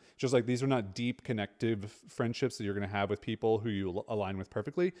bad term. Just like, these are not deep connective friendships that you're going to have with people who you align with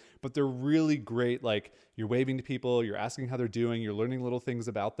perfectly, but they're really great. Like, you're waving to people, you're asking how they're doing, you're learning little things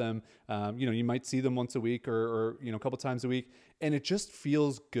about them. You might see them once a week or a couple times a week. And it just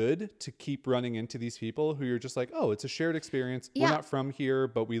feels good to keep running into these people who you're just like, oh, it's a shared experience. Yeah. We're not from here,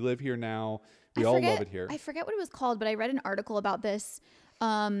 but we live here now. We all love it here. I forget what it was called, but I read an article about this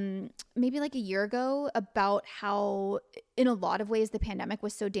maybe like a year ago about how in a lot of ways the pandemic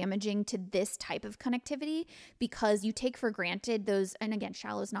was so damaging to this type of connectivity because you take for granted those, and again,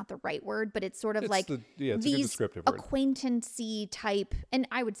 shallow is not the right word, but it's sort of it's these acquaintancy type, and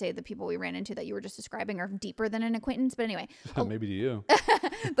I would say the people we ran into that you were just describing are deeper than an acquaintance, but anyway. Maybe to you.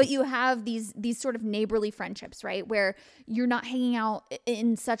 But you have these sort of neighborly friendships, right? Where you're not hanging out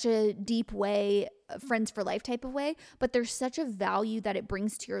in such a deep way, friends for life type of way, but there's such a value that it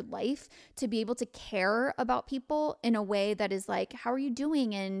brings to your life to be able to care about people in a way that is like, how are you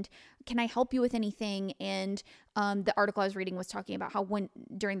doing? And can I help you with anything? And the article I was reading was talking about how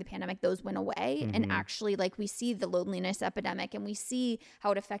during the pandemic, those went away. Mm-hmm. And actually, like, we see the loneliness epidemic and we see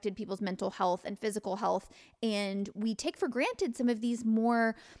how it affected people's mental health and physical health. And we take for granted some of these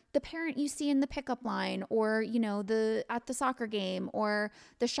more, the parent you see in the pickup line, or, at the soccer game, or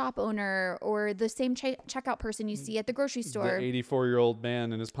the shop owner, or the same checkout person you see at the grocery store. The 84-year-old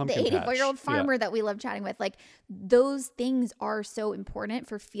man and his pumpkin patch. The 84-year-old farmer that we love chatting with. Like, those things are so important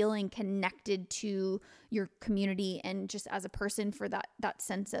for feeling connected to your community and just as a person, for that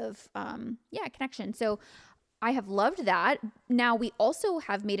sense of connection. So I have loved that. Now, we also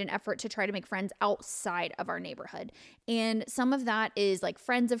have made an effort to try to make friends outside of our neighborhood. And some of that is like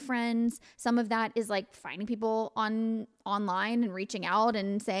friends of friends. Some of that is like finding people online and reaching out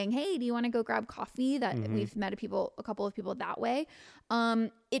and saying, hey, do you want to go grab coffee? That we've met a couple of people that way.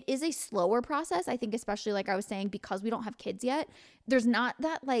 It is a slower process, I think, especially like I was saying, because we don't have kids yet. There's not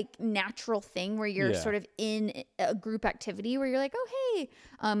that like natural thing where you're sort of in a group activity where you're like, oh,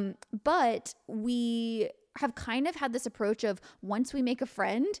 hey. But we have kind of had this approach of, once we make a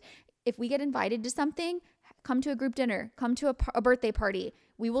friend, if we get invited to something, come to a group dinner, come to a birthday party,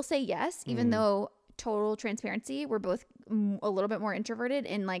 we will say yes, even though, total transparency, we're both a little bit more introverted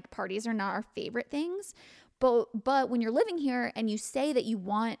and like parties are not our favorite things. But when you're living here and you say that you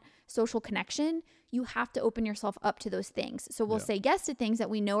want social connection, you have to open yourself up to those things. So we'll say yes to things that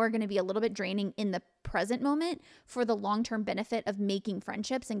we know are going to be a little bit draining in the present moment for the long-term benefit of making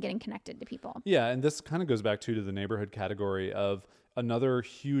friendships and getting connected to people. Yeah. And this kind of goes back to the neighborhood category of another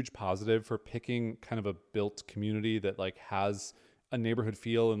huge positive for picking kind of a built community that like has a neighborhood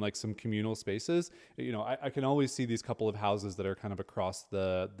feel and like some communal spaces. You know, I can always see these couple of houses that are kind of across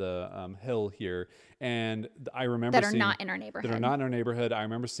the hill here. And I remember that are not in our neighborhood. That are not in our neighborhood. I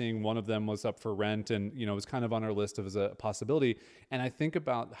remember seeing one of them was up for rent and, you know, it was kind of on our list as a possibility. And I think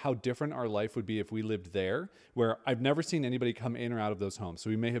about how different our life would be if we lived there, where I've never seen anybody come in or out of those homes. So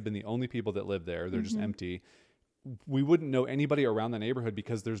we may have been the only people that live there. They're just empty. We wouldn't know anybody around the neighborhood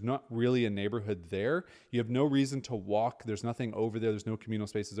because there's not really a neighborhood there. You have no reason to walk. There's nothing over there. There's no communal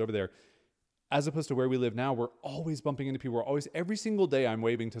spaces over there. As opposed to where we live now, we're always bumping into people. We're always, every single day I'm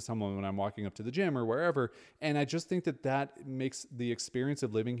waving to someone when I'm walking up to the gym or wherever. And I just think that makes the experience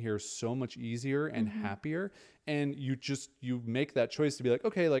of living here so much easier and happier. And you make that choice to be like,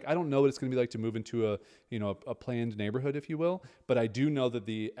 okay, like I don't know what it's going to be like to move into a planned neighborhood, if you will. But I do know that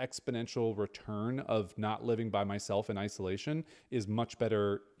the exponential return of not living by myself in isolation is much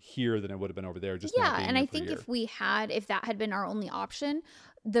better here than it would have been over there. Just and I think if that had been our only option,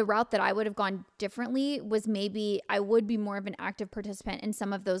 the route that I would have gone differently was maybe I would be more of an active participant in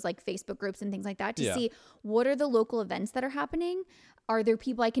some of those like Facebook groups and things like that to see what are the local events that are happening. Are there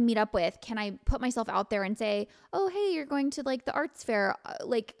people I can meet up with? Can I put myself out there and say, oh, hey, you're going to like the arts fair.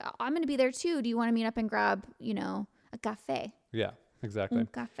 Like I'm going to be there too. Do you want to meet up and grab, a cafe? Yeah. Exactly.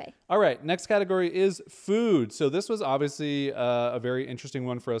 Cafe. All right. Next category is food. So this was obviously a very interesting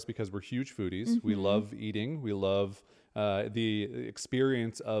one for us because we're huge foodies. We love eating. We love the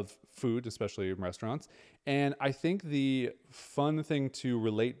experience of food, especially in restaurants. And I think the fun thing to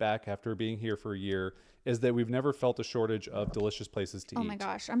relate back after being here for a year is that we've never felt a shortage of delicious places to eat. Oh my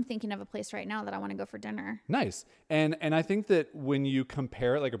gosh. I'm thinking of a place right now that I want to go for dinner. Nice. And I think that when you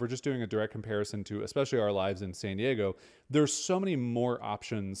compare it, like if we're just doing a direct comparison to especially our lives in San Diego, there's so many more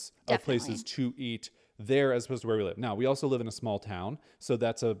options of places to eat there as opposed to where we live. Now, we also live in a small town, so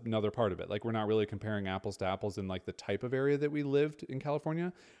that's another part of it. Like we're not really comparing apples to apples in like the type of area that we lived in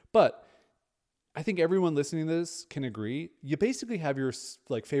California. But I think everyone listening to this can agree. You basically have your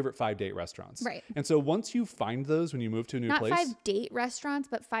like favorite 5-date restaurants. Right. And so once you find those when you move to a new place. Not 5-date restaurants,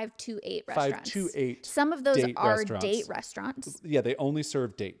 but 5-to-8 restaurants. 5-to-8. Some of those are restaurants. date restaurants. Yeah, they only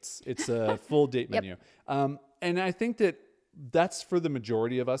serve dates. It's a full date menu. And I think that's for the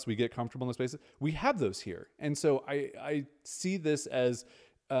majority of us. We get comfortable in those places. We have those here. And so I see this as,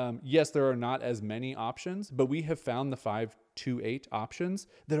 yes, there are not as many options, but we have found the 5-to-8 options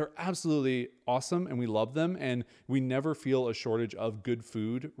that are absolutely awesome and we love them. And we never feel a shortage of good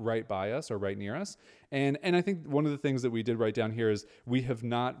food right by us or right near us. And I think one of the things that we did write down here is we have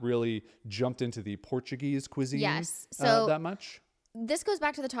not really jumped into the Portuguese cuisine that much. This goes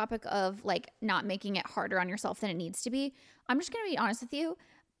back to the topic of like not making it harder on yourself than it needs to be. I'm just going to be honest with you.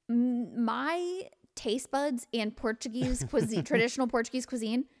 My taste buds and Portuguese cuisine, traditional Portuguese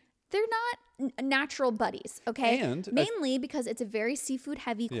cuisine, they're not natural buddies. Okay. And mainly because it's a very seafood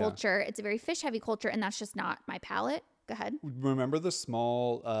heavy culture. It's a very fish heavy culture. And that's just not my palate. Go ahead. Remember the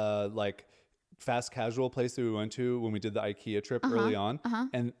small, like fast casual place that we went to when we did the IKEA trip early on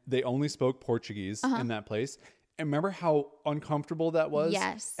and they only spoke Portuguese in that place. And remember how uncomfortable that was?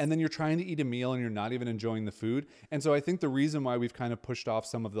 Yes. And then you're trying to eat a meal and you're not even enjoying the food. And so I think the reason why we've kind of pushed off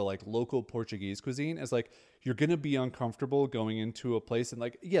some of the like local Portuguese cuisine is like, you're going to be uncomfortable going into a place and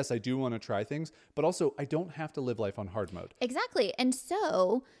like, yes, I do want to try things, but also I don't have to live life on hard mode. Exactly. And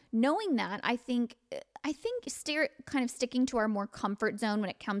so knowing that, I think kind of sticking to our more comfort zone when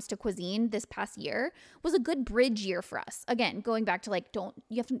it comes to cuisine this past year was a good bridge year for us. Again, going back to like, don't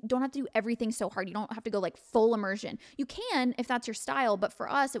have to do everything so hard. You don't have to go like full immersion. You can if that's your style, but for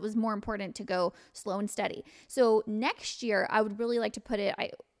us, it was more important to go slow and steady. So next year, I would really like to put it,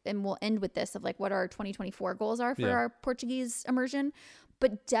 and we'll end with this of like what our 2024 goals are for our Portuguese immersion.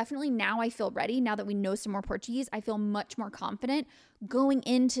 But definitely now I feel ready. Now that we know some more Portuguese, I feel much more confident going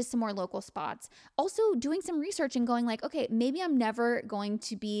into some more local spots. Also doing some research and going like, okay, maybe I'm never going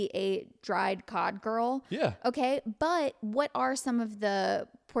to be a dried cod girl. Yeah. Okay. But what are some of the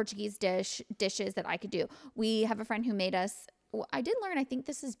Portuguese dishes that I could do? We have a friend who made us, I did learn, I think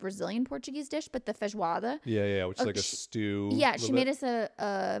this is Brazilian Portuguese dish, but the feijoada. Yeah, which is like a stew. Yeah, she made us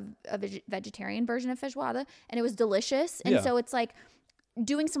a vegetarian version of feijoada, and it was delicious. And so it's like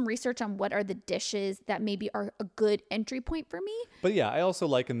doing some research on what are the dishes that maybe are a good entry point for me. But yeah, I also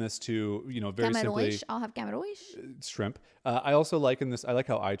liken this to, very simply. I'll have camarões. Shrimp. I also liken this, I like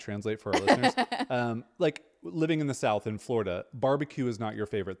how I translate for our listeners. Like living in the South in Florida, barbecue is not your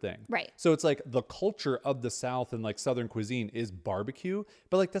favorite thing. Right. So it's like the culture of the South and like Southern cuisine is barbecue,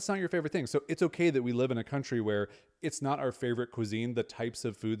 but like that's not your favorite thing. So it's okay that we live in a country where it's not our favorite cuisine, the types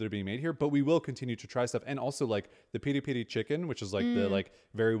of food that are being made here, but we will continue to try stuff. And also like the piri piri chicken, which is like the like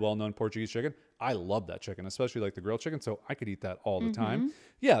very well-known Portuguese chicken. I love that chicken, especially like the grilled chicken. So I could eat that all the time.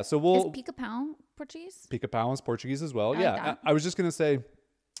 Yeah. So Is pica-pau Portuguese? Pica-pau is Portuguese as well. like that. I was just going to say,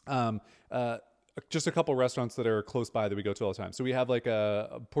 just a couple restaurants that are close by that we go to all the time. So we have like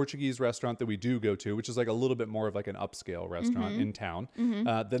a Portuguese restaurant that we do go to, which is like a little bit more of like an upscale restaurant in town.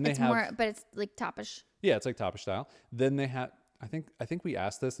 Then they It's have more, but it's like tapas. yeah, it's like tapas style. Then they have I think we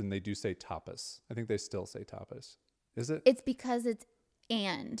asked this and they do say tapas. I think they still say tapas. Is it? It's because it's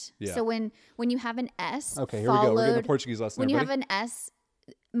and. Yeah. So when you have an S, Okay, here we go. We're getting a followed- Portuguese lesson. when you everybody. have an S,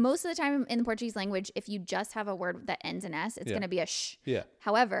 most of the time in the Portuguese language, if you just have a word that ends in S, it's Yeah. going to be a sh. Yeah.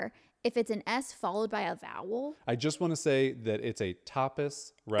 However, if it's an S followed by a vowel, I just want to say that it's a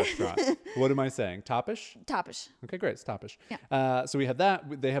tapas restaurant. What am I saying? Tapas? tapas. Okay, great. It's tapas. Yeah. So we have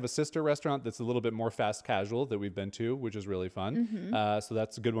that. They have a sister restaurant that's a little bit more fast casual that we've been to, which is really fun. So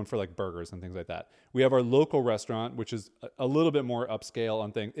that's a good one for like burgers and things like that. We have our local restaurant, which is a little bit more upscale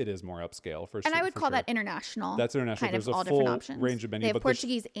on things. It is more upscale for sure. And I would for call sure. that international. That's international. Kind There's of a all full different options. range of menu, They have but there's-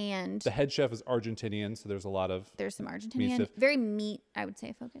 Portuguese and The head chef is Argentinian, so there's a lot of there's some Argentinian. stuff. Very meat, I would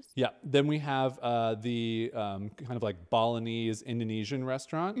say, focused. yeah. Then we have the kind of like Balinese Indonesian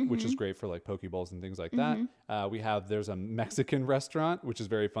restaurant, which is great for like poke bowls and things like that. There's a Mexican restaurant, which is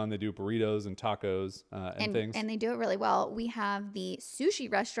very fun. They do burritos and tacos and things. And they do it really well. We have the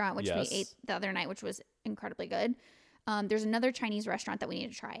sushi restaurant, which Yes. we ate the other night, which was incredibly good. There's another Chinese restaurant that we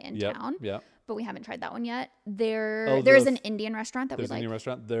need to try in town, but we haven't tried that one yet. There's an Indian restaurant that we There's an like. Indian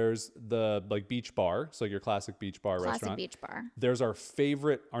restaurant. There's the like beach bar, so your classic beach bar Classic restaurant. beach bar. There's our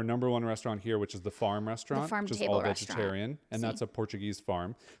number one restaurant here, which is the Farm Restaurant, Farm which is Table all restaurant. vegetarian, and that's a Portuguese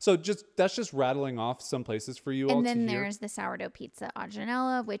farm. So that's just rattling off some places for you all And to then hear. there's the sourdough pizza a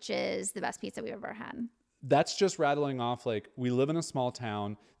Janela, which is the best pizza we've ever had. That's just rattling off like we live in a small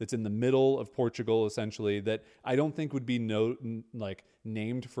town that's in the middle of Portugal, essentially, that I don't think would be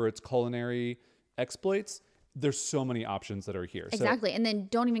named for its culinary exploits. There's so many options that are here. Exactly. And then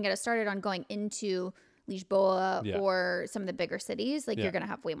don't even get us started on going into Lisboa or some of the bigger cities. Like you're going to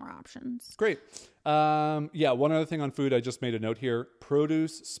have way more options. Great. One other thing on food, I just made a note here.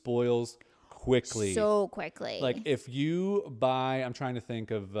 Produce spoils quickly. So quickly. Like if you buy, I'm trying to think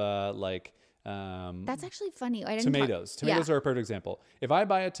of that's actually funny. I didn't tomatoes. Tomatoes are a perfect example. If I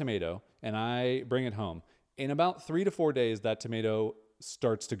buy a tomato and I bring it home, in about 3 to 4 days, that tomato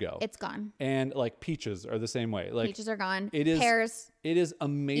starts to go. It's gone. And like peaches are the same way. Like Peaches are gone. it is Pears. It is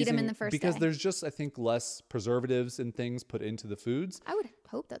amazing in the first because day. there's just I think less preservatives and things put into the foods. I would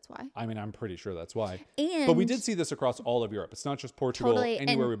hope that's why. I mean, I'm pretty sure that's why. And but we did see this across all of Europe. It's not just Portugal. Totally.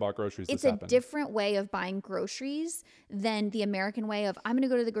 Anywhere And we bought groceries, it's this a happened. different way of buying groceries than the American way of I'm going to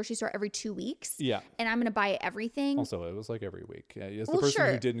go to the grocery store every 2 weeks. Yeah. And I'm going to buy everything. Also, it was like every week. As the Well, person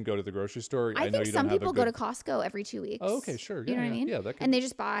sure. who didn't go to the grocery store, I know think you some don't have people a good... go to Costco every 2 weeks. Oh, okay, sure. You know what I mean? Yeah, that could... And they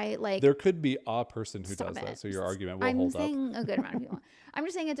just buy like There could be a person who Stop does that, it. so your argument will I'm hold up. saying a good amount of people. I'm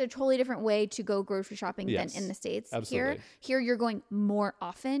just saying it's a totally different way to go grocery shopping Yes, than in the States. absolutely. Here you're going more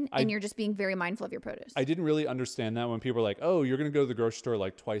often and you're just being very mindful of your produce. I didn't really understand that when people are like, oh, you're going to go to the grocery store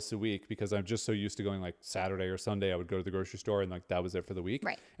like twice a week because I'm just so used to going like Saturday or Sunday. I would go to the grocery store and like that was it for the week.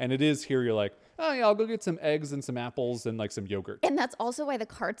 Right. And it is here. You're like, oh yeah, I'll go get some eggs and some apples and like some yogurt. And that's also why the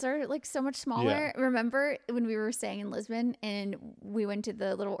carts are like so much smaller. Yeah. Remember when we were staying in Lisbon and we went to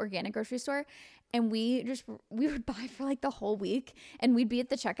the little organic grocery store and we would buy for like the whole week and we'd be at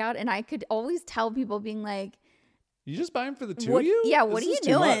the checkout and I could always tell people being like, You just buy them for the two what, of you? yeah, what This are you is too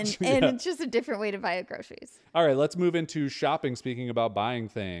doing? much. And Yeah. it's just a different way to buy groceries. All right, let's move into shopping. Speaking about buying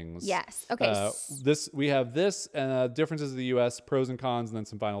things. Yes. Okay. We have differences of the U.S., pros and cons, and then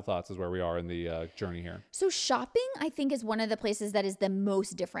some final thoughts is where we are in the journey here. So shopping, I think, is one of the places that is the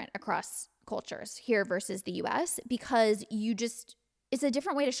most different across cultures here versus the US because it's a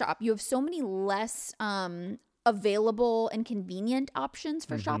different way to shop. You have so many less available and convenient options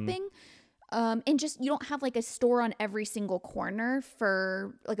for shopping. And just you don't have like a store on every single corner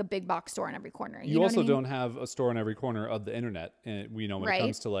for like a big box store on every corner. You know also what I mean? don't have a store on every corner of the internet, and when Right. it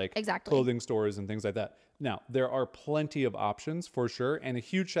comes to like Exactly. clothing stores and things like that. Now, there are plenty of options for sure, and a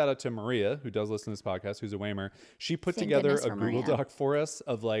huge shout out to Maria, who does listen to this podcast, who's a Waymer. She put Thank together goodness a for Google Maria. Doc for us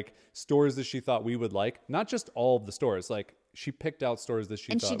of like stores that she thought we would like, not just all of the stores, like she picked out stores that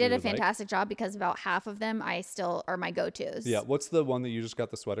she and thought she did we a would like. fantastic job because about half of them I still are my go-tos. Yeah. What's the one that you just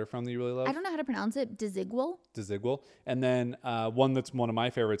got the sweater from that you really love? I don't know how to pronounce it. Desigual. Desigual. And then one that's one of my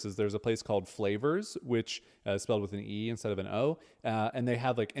favorites is there's a place called Flavors, which is spelled with an E instead of an O. And they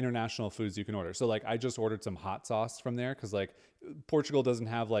have like international foods you can order. So like I just ordered some hot sauce from there because like Portugal doesn't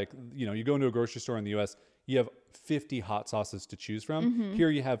have like, you go into a grocery store in the US, you have 50 hot sauces to choose from.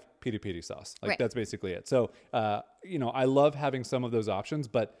 Here you have piri piri sauce. Like that's basically it. So, I love having some of those options,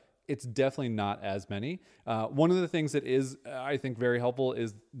 but it's definitely not as many. One of the things that is, I think, very helpful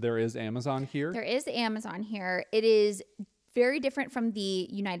is there is Amazon here. There is Amazon here. It is very different from the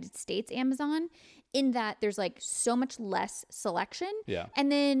United States Amazon in that there's like so much less selection. Yeah.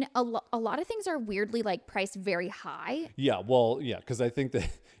 And then a lot of things are weirdly like priced very high. Yeah. Well, yeah. Because I think that,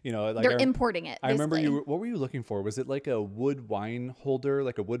 like they're importing it. I remember basically. what were you looking for? Was it like a wood wine holder,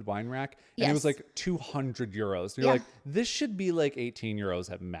 like a wood wine rack? And it was like 200 euros. You're like, this should be like 18 euros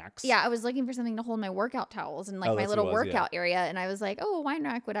at max. Yeah. I was looking for something to hold my workout towels and like my little workout area. And I was like, oh, a wine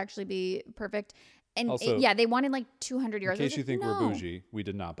rack would actually be perfect. And also, they wanted like 200 euros. In case you think we're bougie, we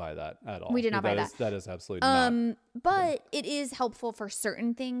did not buy that at all. We did not buy that. That is absolutely not. But it is helpful for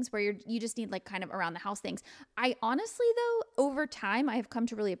certain things where you just need like kind of around the house things. I honestly though, over time, I have come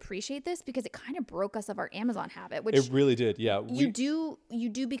to really appreciate this because it kind of broke us of our Amazon habit, which it really did. Yeah. You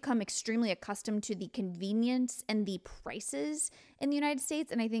do become extremely accustomed to the convenience and the prices in the United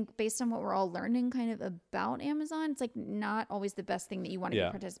States. And I think based on what we're all learning kind of about Amazon, it's like not always the best thing that you want to be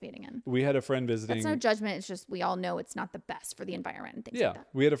participating in. We had a friend visiting. That's no judgment. It's just we all know it's not the best for the environment and things like that.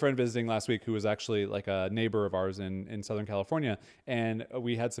 We had a friend visiting last week who was actually like a neighbor of ours in Southern California. And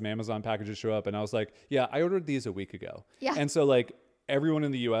we had some Amazon packages show up. And I was like, yeah, I ordered these a week ago. Yeah. And so like everyone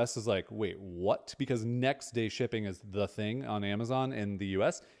in the US is like, wait, what? Because next day shipping is the thing on Amazon in the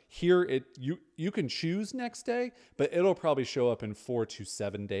US. Here, you can choose next day, but it'll probably show up in 4 to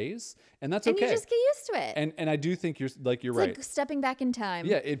 7 days, and that's okay. And you just get used to it. And I do think you're right. It's like stepping back in time.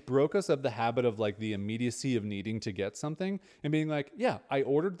 Yeah, it broke us of the habit of like the immediacy of needing to get something and being like, yeah, I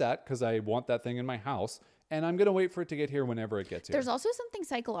ordered that because I want that thing in my house. And I'm going to wait for it to get here whenever it gets here. There's also something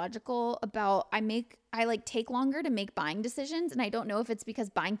psychological about I like take longer to make buying decisions. And I don't know if it's because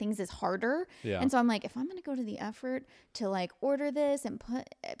buying things is harder. Yeah. And so I'm like, if I'm going to go to the effort to like order this and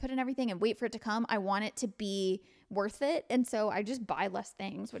put in everything and wait for it to come, I want it to be worth it. And so I just buy less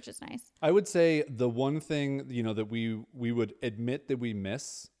things, which is nice. I would say the one thing, that we would admit that we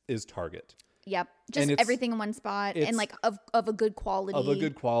miss is Target. Yep. Just everything in one spot and like of a good quality. Of a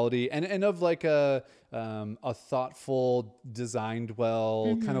good quality and of like a thoughtful, designed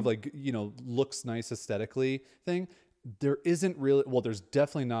well, kind of like, looks nice aesthetically thing. There isn't really, well, there's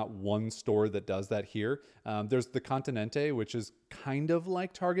definitely not one store that does that here. There's the Continente, which is kind of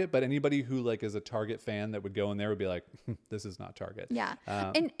like Target, but anybody who like is a Target fan that would go in there would be like, this is not Target. Yeah.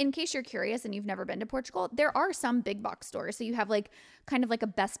 And in case you're curious and you've never been to Portugal, there are some big box stores. So you have like kind of like a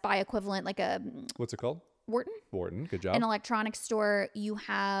Best Buy equivalent, like a... What's it called? Wharton. Good job. An electronics store. You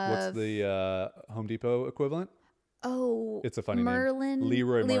have... What's the Home Depot equivalent? Oh, it's a funny Merlin. name.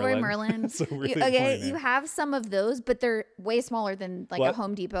 Leroy Merlin. It's a really funny name. You have some of those, but they're way smaller than like a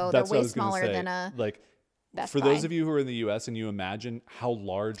Home Depot. They're way smaller than a Best for Buy. those of you who are in the US and you imagine how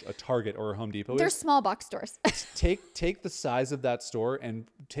large a Target or a Home Depot they're is. Small box stores. take the size of that store and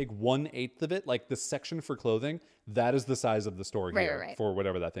take 1/8 of it, like the section for clothing. That is the size of the store here for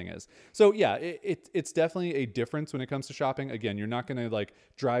whatever that thing is. So yeah, it's definitely a difference when it comes to shopping. Again, you're not going to like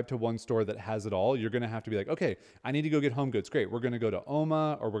drive to one store that has it all. You're going to have to be like, okay, I need to go get home goods. Great. We're going to go to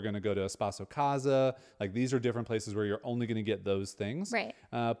Oma or we're going to go to Espaço Casa. Like these are different places where you're only going to get those things. Right.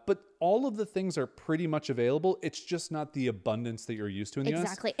 But all of the things are pretty much available. It's just not the abundance that you're used to in the US.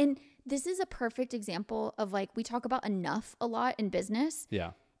 Exactly. And this is a perfect example of like, we talk about enough a lot in business.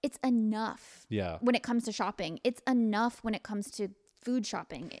 Yeah. It's enough when it comes to shopping. It's enough when it comes to food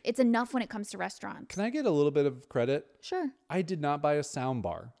shopping. It's enough when it comes to restaurants. Can I get a little bit of credit? Sure. I did not buy a sound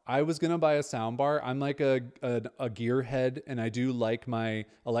bar. I was going to buy a sound bar. I'm like a gearhead and I do like my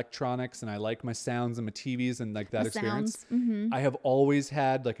electronics and I like my sounds and my TVs and like that experience. I have always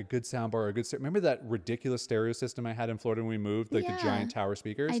had like a good sound bar or a good remember that ridiculous stereo system I had in Florida when we moved, like the giant tower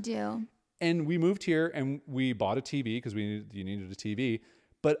speakers? I do. And we moved here and we bought a TV because you needed a TV.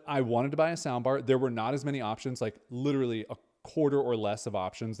 But I wanted to buy a soundbar. There were not as many options, like literally a quarter or less of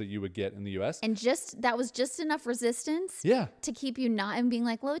options that you would get in the US. And that was just enough resistance to keep you not and being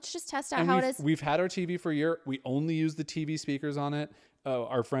like, well, let's just test out how it is. We've had our TV for a year. We only use the TV speakers on it.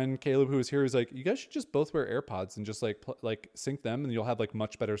 Our friend Caleb, who was here, was like, you guys should just both wear AirPods and just like sync them and you'll have like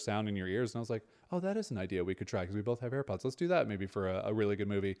much better sound in your ears. And I was like, oh, that is an idea we could try because we both have AirPods. Let's do that maybe for a really good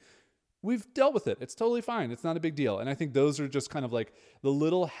movie. we've dealt with it. It's totally fine. It's not a big deal. And I think those are just kind of like the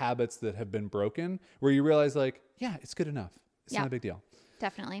little habits that have been broken where you realize like, yeah, it's good enough. It's not a big deal.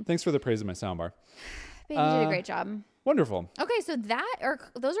 Definitely. Thanks for the praise of my soundbar. Babe, you did a great job. Wonderful. Okay, so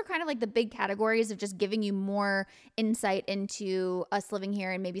those are kind of like the big categories of just giving you more insight into us living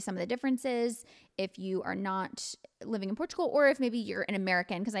here and maybe some of the differences if you are not living in Portugal or if maybe you're an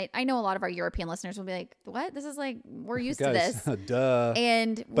American, because I know a lot of our European listeners will be like, what? This is like, we're used to this. Duh.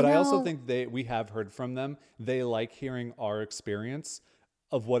 But I also think we have heard from them. They like hearing our experience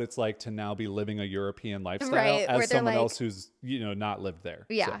of what it's like to now be living a European lifestyle as someone else who's, not lived there.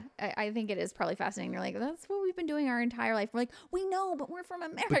 Yeah. So. I think it is probably fascinating. They're like, that's what we've been doing our entire life. We're like, we know, but we're from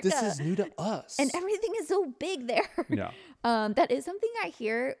America. But this is new to us. And everything is so big there. Yeah. That is something I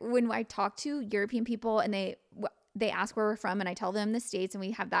hear when I talk to European people and they ask where we're from and I tell them the States and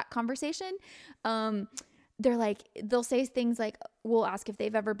we have that conversation. They're like, they'll say things like, we'll ask if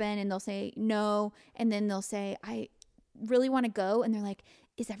they've ever been and they'll say no. And then they'll say, I really want to go. And they're like,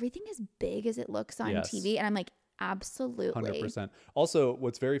 is everything as big as it looks on TV? And I'm like, absolutely. 100%. Also,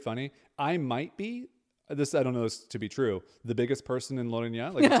 what's very funny, I might be, I don't know this to be true, the biggest person in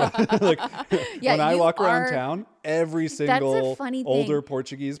Lorena. When I walk around town, every single older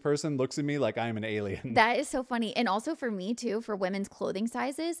Portuguese person looks at me like I'm an alien. That is so funny. And also for me too, for women's clothing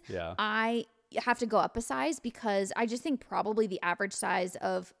sizes, I have to go up a size because I just think probably the average size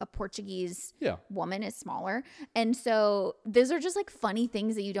of a Portuguese woman is smaller. And so those are just like funny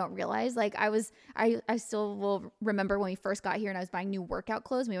things that you don't realize. Like I still will remember when we first got here and I was buying new workout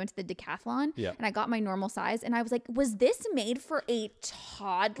clothes. We went to the Decathlon and I got my normal size and I was like, was this made for a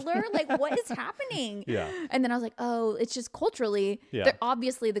toddler? Like what is happening? And then I was like, oh, it's just culturally,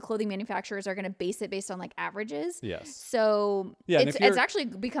 obviously the clothing manufacturers are going to base it based on like averages. Yes. So it's actually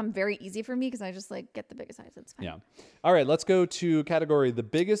become very easy for me because I just like get the biggest size. It's fine. Yeah. All right. Let's go to category the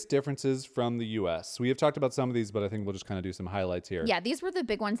biggest differences from the U.S. We have talked about some of these, but I think we'll just kind of do some highlights here. Yeah. These were the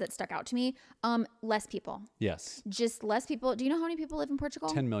big ones that stuck out to me. Less people. Yes. Just less people. Do you know how many people live in Portugal?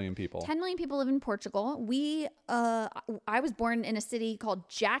 10 million people. 10 million people live in Portugal. I was born in a city called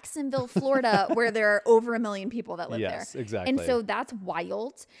Jacksonville, Florida, where there are over 1 million people that live there. Yes, exactly. And so that's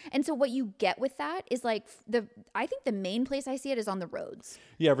wild. And so what you get with that is like I think the main place I see it is on the roads.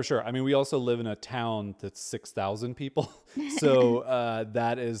 Yeah, for sure. I mean, we also live in a town that's 6,000 people. So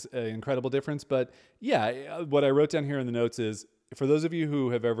that is an incredible difference. But yeah, what I wrote down here in the notes is, for those of you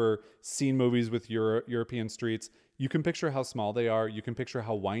who have ever seen movies with European streets, you can picture how small they are. You can picture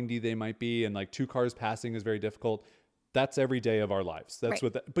how windy they might be. And like 2 cars passing is very difficult. That's every day of our lives. That's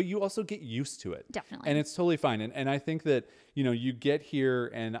right. But you also get used to it. Definitely. And it's totally fine. And I think that, you get here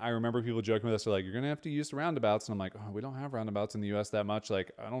and I remember people joking with us, they're like, you're going to have to use roundabouts. And I'm like, oh, we don't have roundabouts in the US that much.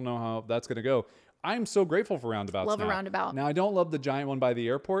 Like, I don't know how that's going to go. I'm so grateful for roundabouts. Love a roundabout. Now, I don't love the giant one by the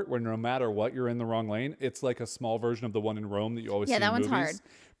airport where no matter what, you're in the wrong lane. It's like a small version of the one in Rome that you always see in movies. Yeah, that one's hard.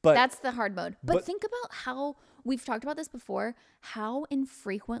 But that's the hard mode. But think about how we've talked about this before, how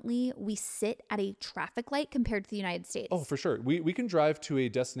infrequently we sit at a traffic light compared to the United States. Oh, for sure. We can drive to a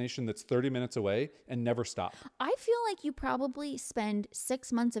destination that's 30 minutes away and never stop. I feel like you probably spend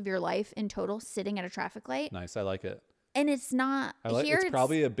 6 months of your life in total sitting at a traffic light. Nice. I like it. And it's not here. It's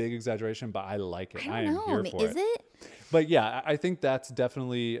probably a big exaggeration, but I like it. I am here for it. Is it? But yeah, I think that's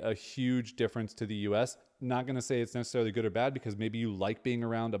definitely a huge difference to the U.S. Not going to say it's necessarily good or bad because maybe you like being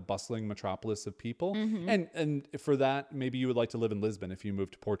around a bustling metropolis of people. Mm-hmm. And for that, maybe you would like to live in Lisbon if you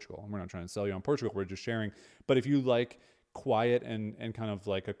moved to Portugal. And we're not trying to sell you on Portugal. We're just sharing. But if you like quiet and kind of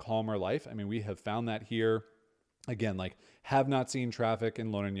like a calmer life, I mean, we have found that here. Again, like have not seen traffic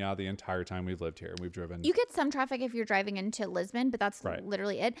in Lorena the entire time we've lived here. We've driven. You get some traffic if you're driving into Lisbon, but that's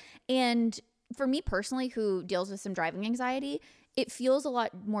literally it. And for me personally, who deals with some driving anxiety, it feels a lot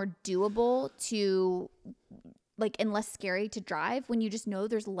more doable to like and less scary to drive when you just know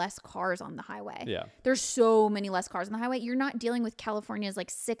there's less cars on the highway. Yeah. There's so many less cars on the highway. You're not dealing with California's like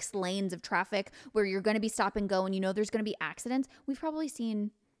 6 lanes of traffic where you're going to be stop and go and there's going to be accidents. We've probably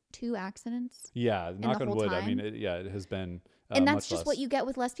seen 2 accidents. Yeah, knock on wood. Time. I mean, it has been and that's much just less. What you get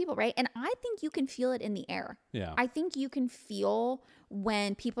with less people, right? And I think you can feel it in the air. Yeah. I think you can feel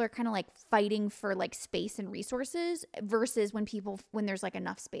when people are kind of like fighting for like space and resources versus when there's like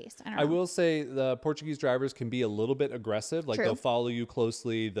enough space. I will say the Portuguese drivers can be a little bit aggressive. Like they'll follow you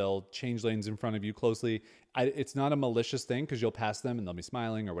closely. They'll change lanes in front of you closely. It's not a malicious thing because you'll pass them and they'll be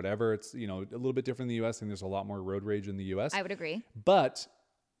smiling or whatever. It's, a little bit different in the US and there's a lot more road rage in the US. I would agree. But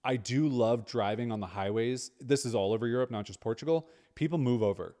I do love driving on the highways. This is all over Europe, not just Portugal. People move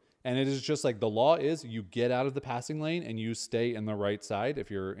over. And it is just like the law is you get out of the passing lane and you stay in the right side if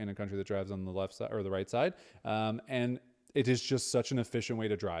you're in a country that drives on the left side or the right side. And it is just such an efficient way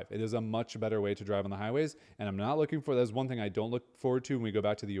to drive. It is a much better way to drive on the highways. And I'm not looking for, that's one thing I don't look forward to when we go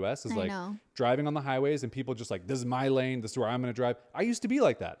back to the US is like driving on the highways and people just like, this is my lane. This is where I'm going to drive. I used to be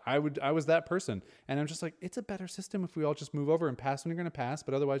like that. I was that person. And I'm just like, it's a better system if we all just move over and pass when you're going to pass,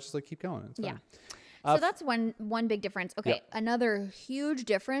 but otherwise just like keep going. It's fine. So that's one big difference. Okay. Another huge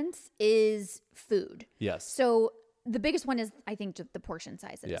difference is food. Yes. So the biggest one is, I think, just the portion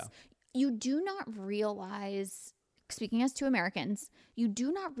sizes. Yeah. You do not realize, speaking as two Americans, you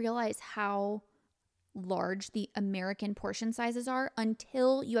do not realize how large the American portion sizes are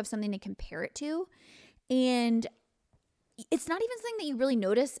until you have something to compare it to. And it's not even something that you really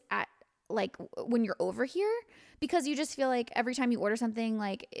notice at like when you're over here, because you just feel like every time you order something,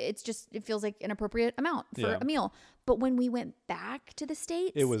 like it feels like an appropriate amount for a meal. But when we went back to the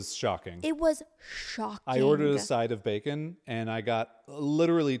States, it was shocking. It was shocking. I ordered a side of bacon and I got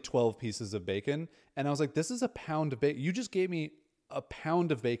literally 12 pieces of bacon. And I was like, this is a pound of bacon. You just gave me a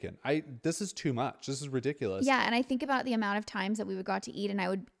pound of bacon. This is too much. This is ridiculous. Yeah. And I think about the amount of times that we would go out to eat and I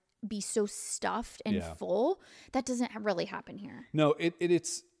would be so stuffed and full. That doesn't really happen here. No,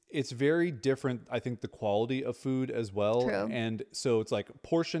 it's very different. I think the quality of food as well. True. And so it's like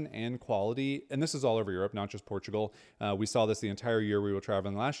portion and quality. And this is all over Europe, not just Portugal. We saw this the entire year we were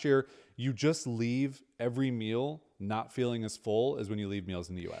traveling last year. You just leave every meal not feeling as full as when you leave meals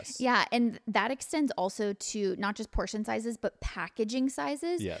in the US. Yeah. And that extends also to not just portion sizes, but packaging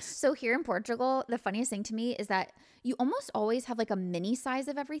sizes. Yes. So here in Portugal, the funniest thing to me is that you almost always have like a mini size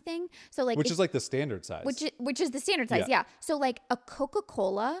of everything. So like, which is like the standard size. Which is the standard size. Yeah. So like a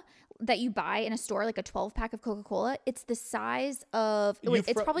Coca-Cola that you buy in a store, like a 12 pack of Coca-Cola, it's the size of,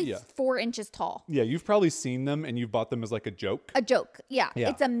 it's probably 4 inches tall. Yeah. You've probably seen them and you've bought them as like a joke. A joke. Yeah.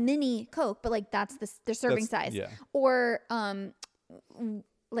 It's a mini Coke, but like that's the serving size. Yeah. Or,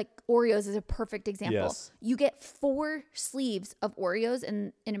 like Oreos is a perfect example. Yes. You get 4 sleeves of Oreos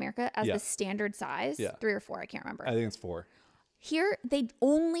in America as the standard size. Yeah. 3 or 4, I can't remember. I think it's 4. Here, they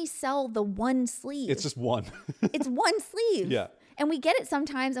only sell the one sleeve. It's just one. It's one sleeve. Yeah. And we get it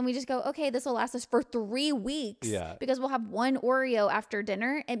sometimes and we just go, okay, this will last us for 3 weeks. Yeah. Because we'll have one Oreo after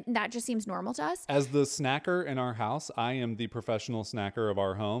dinner. And that just seems normal to us. As the snacker in our house, I am the professional snacker of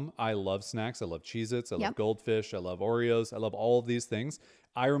our home. I love snacks. I love Cheez-Its. I love Goldfish. I love Oreos. I love all of these things.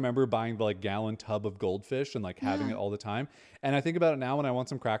 I remember buying the like gallon tub of Goldfish and like having it all the time. And I think about it now when I want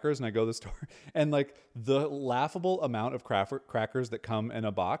some crackers and I go to the store and like the laughable amount of crackers that come in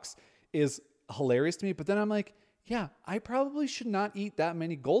a box is hilarious to me. But then I'm like, yeah, I probably should not eat that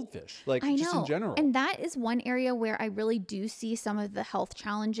many Goldfish, like just in general. And that is one area where I really do see some of the health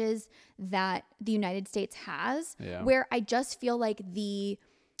challenges that the United States has, where I just feel like the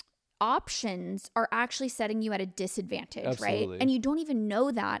options are actually setting you at a disadvantage, Absolutely. right? And you don't even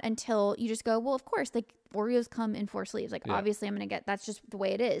know that until you just go, well, of course, like Oreos come in 4 sleeves. Like obviously I'm going to get, that's just the way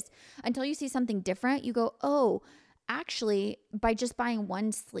it is. Until you see something different, you go, oh, actually by just buying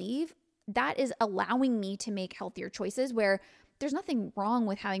one sleeve, that is allowing me to make healthier choices where there's nothing wrong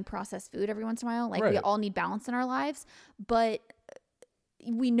with having processed food every once in a while. Like we all need balance in our lives, but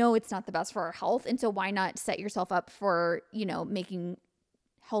we know it's not the best for our health. And so why not set yourself up for, making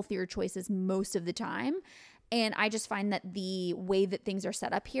healthier choices most of the time? And I just find that the way that things are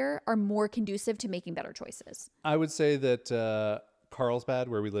set up here are more conducive to making better choices. I would say that Carlsbad,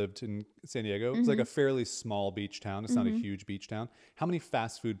 where we lived in San Diego, it's like a fairly small beach town. It's not a huge beach town. How many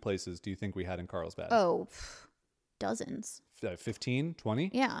fast food places do you think we had in Carlsbad? Oh, dozens. 15,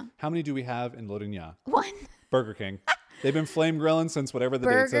 20? Yeah. How many do we have in Lorinha? 1. Burger King. They've been flame grilling since whatever the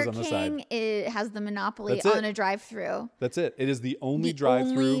date says on the side. Burger King it has the monopoly on a drive-through. That's it. It is the only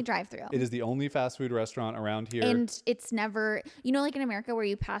drive-through. It is the only fast food restaurant around here. And it's never, like in America where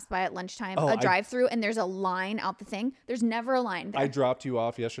you pass by at lunchtime, a drive-through and there's a line out the thing. There's never a line there. I dropped you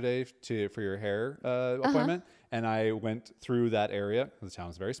off yesterday for your hair appointment, and I went through that area. The town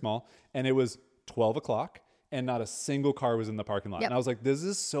is very small, and it was 12 o'clock. And not a single car was in the parking lot. And I was like, this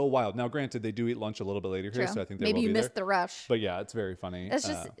is so wild. Now, granted, they do eat lunch a little bit later here, so I think they maybe will you be missed there. the rush. But yeah, it's very funny. That's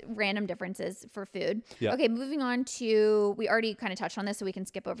just random differences for food. Yeah. Okay, moving on to, we already kind of touched on this, so we can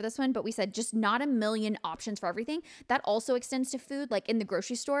skip over this one. But we said just not a million options for everything. That also extends to food. Like in the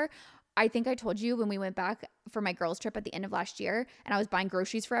grocery store, I think I told you when we went back for my girls' trip at the end of last year and I was buying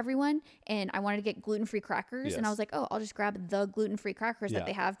groceries for everyone and I wanted to get gluten-free crackers. Yes. And I was like, oh, I'll just grab the gluten-free crackers that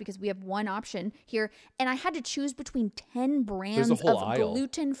they have because we have one option here. And I had to choose between 10 brands of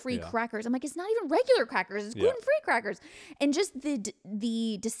gluten-free crackers. I'm like, it's not even regular crackers. It's gluten-free crackers. And just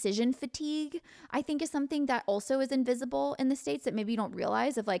the decision fatigue, I think, is something that also is invisible in the States that maybe you don't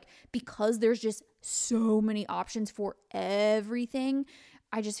realize of like, because there's just so many options for everything.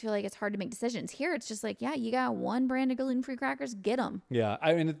 I just feel like it's hard to make decisions. Here, it's just like, yeah, you got one brand of gluten-free crackers, get them. Yeah.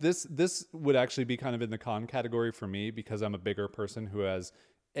 I mean, this would actually be kind of in the con category for me because I'm a bigger person who has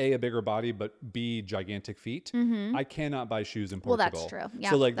A, a bigger body, but B, gigantic feet. I cannot buy shoes in Portugal. Well, that's true.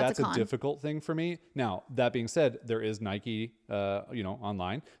 Yeah, so like that's that's a a difficult thing for me. Now, that being said, there is Nike,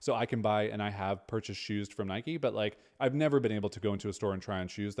 online. So I can buy, and I have purchased shoes from Nike, but like I've never been able to go into a store and try on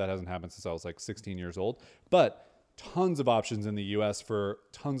shoes. That hasn't happened since I was like 16 years old. But tons of options in the US for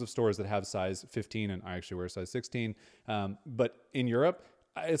tons of stores that have size 15, and I actually wear size 16. But in Europe,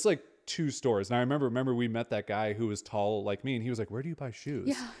 it's like 2 stores. And I remember we met that guy who was tall like me, and he was like, where do you buy shoes?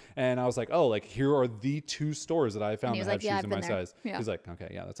 Yeah. And I was like, oh, like here are the 2 stores that I found that have like, yeah, shoes I've in my been there. size. Yeah. He's like, okay,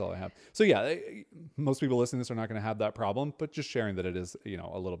 yeah, that's all I have. So yeah, most people listening to this are not going to have that problem, but just sharing that it is,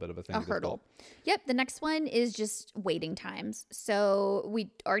 a little bit of a thing. A hurdle. Yep. The next one is just waiting times. So we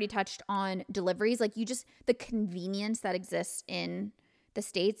already touched on deliveries. Like the convenience that exists in the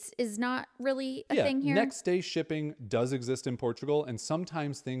States is not really a thing here. Next day shipping does exist in Portugal, and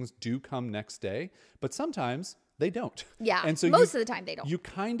sometimes things do come next day, but sometimes they don't. Yeah. And so most of the time they don't. You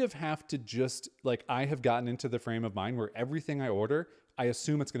kind of have to just, like, I have gotten into the frame of mind where everything I order, I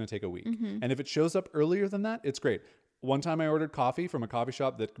assume it's going to take a week. And if it shows up earlier than that, it's great. One time I ordered coffee from a coffee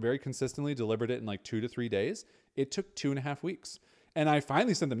shop that very consistently delivered it in like 2 to 3 days. It took 2.5 weeks. And I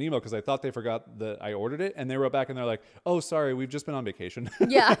finally sent them an email because I thought they forgot that I ordered it. And they wrote back and they're like, oh, sorry, we've just been on vacation.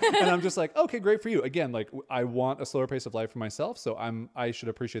 Yeah. And I'm just like, okay, great for you. Again, like I want a slower pace of life for myself. So I should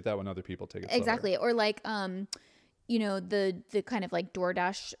appreciate that when other people take it slower. Exactly. Or like, the kind of like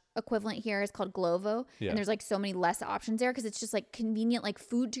DoorDash equivalent here is called Glovo. Yeah. And there's like so many less options there because it's just like convenient. Like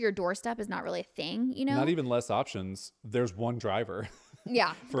food to your doorstep is not really a thing, Not even less options. There's one driver.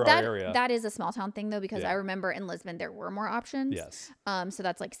 Yeah. For our area. That is a small town thing though, because Yeah. I remember in Lisbon there were more options. Yes. So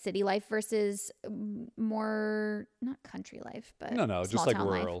that's like city life versus more, not country life, but No, just like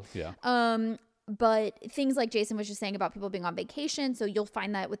rural. life. Yeah. But things like Jason was just saying about people being on vacation. So you'll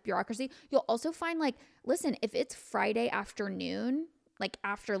find that with bureaucracy. You'll also find like, listen, if it's Friday afternoon, like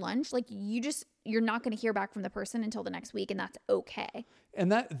after lunch, like you're not going to hear back from the person until the next week, and that's okay. And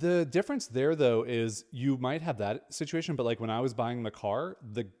that the difference there though is you might have that situation, but like when I was buying the car,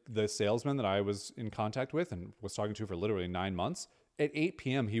 the salesman that I was in contact with and was talking to for literally 9 months, at 8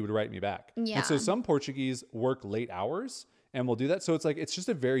 p.m. he would write me back. Yeah. And so some Portuguese work late hours and will do that. So it's like, it's just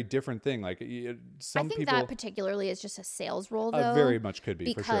a very different thing. Like some I think people, that particularly is just a sales role though. very much could be,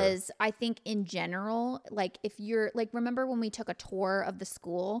 because for sure. I think in general, like if you're like, remember when we took a tour of the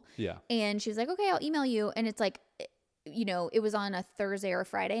school? Yeah. And she was like, okay, I'll email you. And it's like, it was on a Thursday or a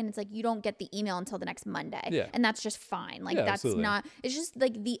Friday, and it's like you don't get the email until the next Monday. Yeah. And that's just fine. Like Yeah, that's absolutely. not, it's just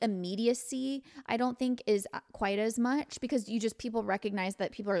like the immediacy I don't think is quite as much because people recognize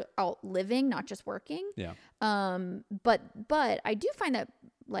that people are out living, not just working. Yeah. But I do find that,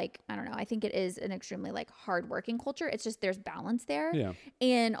 like, I don't know, I think it is an extremely like hardworking culture. It's just there's balance there. Yeah.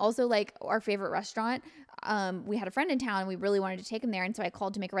 And also like our favorite restaurant, we had a friend in town and we really wanted to take him there. And so I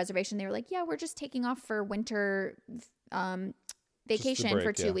called to make a reservation. They were like, yeah, we're just taking off for winter vacation break,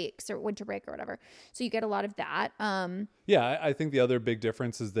 for 2 yeah. weeks or winter break or whatever. So you get a lot of that. Yeah, I think the other big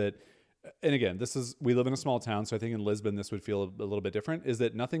difference is that, and again, we live in a small town, so I think in Lisbon this would feel a little bit different, is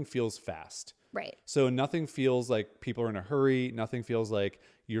that nothing feels fast. Right. So nothing feels like people are in a hurry. Nothing feels like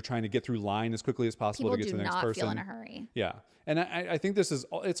you're trying to get through line as quickly as possible People to get do to the next not person. feel in a hurry. Yeah. And I think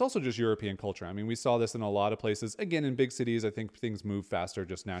it's also just European culture. I mean, we saw this in a lot of places. Again, in big cities, I think things move faster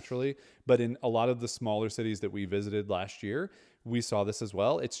just naturally. But in a lot of the smaller cities that we visited last year, we saw this as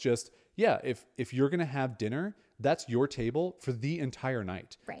well. It's just, yeah, if you're going to have dinner, that's your table for the entire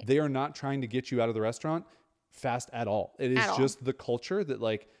night. Right. They are not trying to get you out of the restaurant fast at all. It is just the culture that,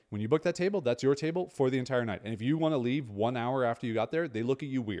 like, when you book that table, that's your table for the entire night. And if you want to leave 1 hour after you got there, they look at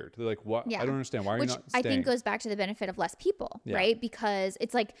you weird. They're like, what? Yeah. I don't understand. Why are you not staying? Which I think goes back to the benefit of less people, Yeah. right? Because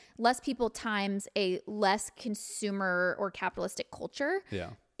it's like less people times a less consumer or capitalistic culture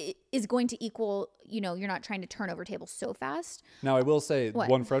Yeah. is going to equal, you're not trying to turn over tables so fast. Now, I will say What?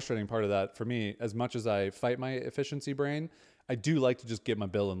 one frustrating part of that for me, as much as I fight my efficiency brain, I do like to just get my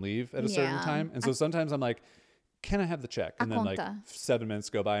bill and leave at a certain Yeah. time. And so sometimes I'm like, can I have the check? And then like conta. 7 minutes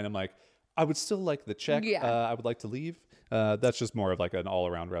go by and I'm like, I would still like the check. Yeah. I would like to leave. That's just more of like an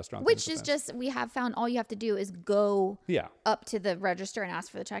all-around restaurant. Which thing is sometimes. just, we have found all you have to do is go Yeah. up to the register and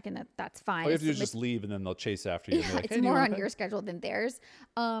ask for the check, and that's fine. All you have to do is It's- just leave and then they'll chase after you. And Yeah, they're like, it's "Hey, do you more wanna on pay?" your schedule than theirs.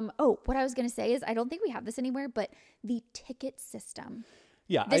 What I was going to say is I don't think we have this anywhere, but the ticket system.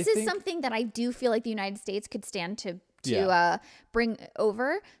 Yeah, This I is think, something that I do feel like the United States could stand bring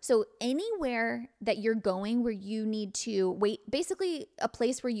over. So anywhere that you're going where you need to wait, basically a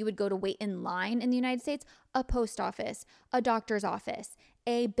place where you would go to wait in line in the United States, a post office, a doctor's office,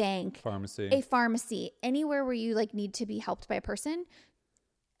 a bank, a pharmacy, anywhere where you like need to be helped by a person,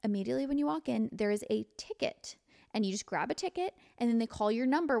 immediately when you walk in, there is a ticket. And you just grab a ticket and then they call your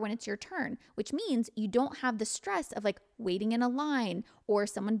number when it's your turn, which means you don't have the stress of like waiting in a line or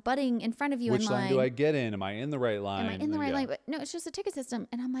someone butting in front of you in line. Which line do I get in? Am I in the right line? Am I in the right line? But no, it's just a ticket system.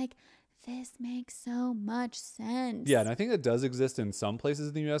 And I'm like, this makes so much sense. Yeah, and I think it does exist in some places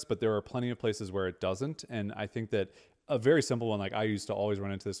in the US, but there are plenty of places where it doesn't. And I think that a very simple one, like I used to always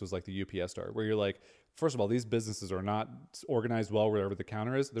run into this, was like the UPS store, where you're like, first of all, these businesses are not organized well wherever the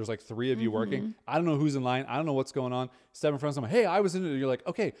counter is. There's like 3 of you working. I don't know who's in line. I don't know what's going on. Step in front of someone. Hey, I was in it. You're like,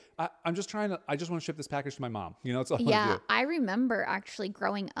 okay, I just want to ship this package to my mom. You know, it's all I want to do. I remember actually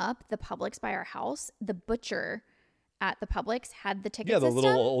growing up, the Publix by our house, the butcher at the Publix had the ticket system. Yeah, the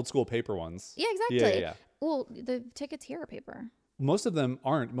little old school paper ones. Yeah, exactly. Yeah. Well, the tickets here are paper. Most of them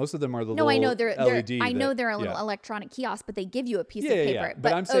aren't. Most of them are the little I know they're LED. I know they're a little electronic kiosk, but they give you a piece of paper. Yeah.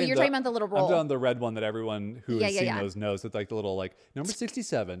 But I'm saying you're talking about the little roll. I'm talking the red one that everyone who has seen those knows. It's like the little like number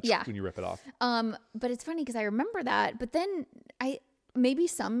 67 when you rip it off. But it's funny because I remember that. But then maybe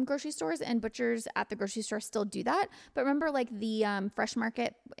some grocery stores and butchers at the grocery store still do that. But remember like the Fresh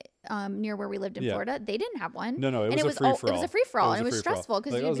Market near where we lived in Florida, they didn't have one. No, it was a free-for-all. It was a free-for-all, and it was stressful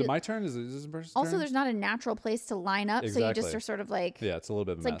because like, is it my turn? Is this person's also turn? There's not a natural place to line up, so you just are sort of like it's a little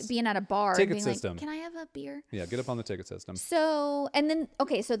bit of a mess. Like being at a bar ticket and being system. Like, can I have a beer? Yeah, get up on the ticket system. So and then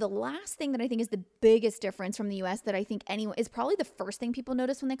so the last thing that I think is the biggest difference from the US that I think anyone is probably the first thing people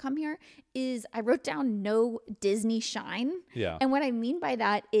notice when they come here is I wrote down no Disney shine. Yeah. And what I mean by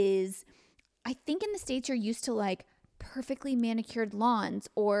that is I think in the States you're used to like perfectly manicured lawns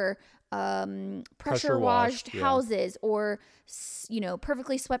or pressure washed houses or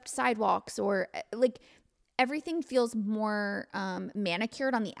perfectly swept sidewalks or like everything feels more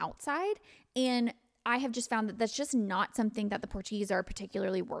manicured on the outside. And I have just found that that's just not something that the Portuguese are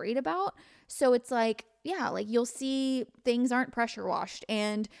particularly worried about. So it's like, like you'll see things aren't pressure washed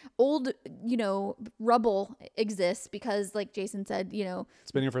and old, rubble exists because like Jason said,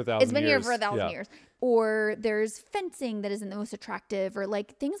 it's been here for 1,000 years. It's been here for 1,000 years. Or there's fencing that isn't the most attractive or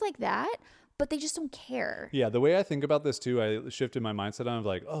like things like that, but they just don't care. Yeah. The way I think about this too, I shifted my mindset on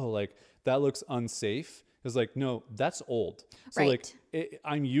like, oh, like that looks unsafe. It's like, no, that's old. So like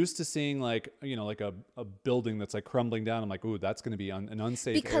I'm used to seeing like, like a building that's like crumbling down. I'm like, ooh, that's going to be an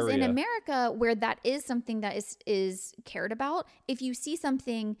unsafe area. Because in America, where that is something that is cared about, if you see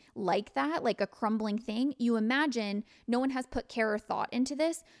something like that, like a crumbling thing, you imagine no one has put care or thought into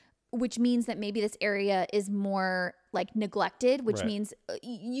this, which means that maybe this area is more like neglected, which means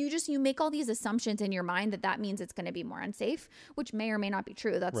you make all these assumptions in your mind that means it's going to be more unsafe, which may or may not be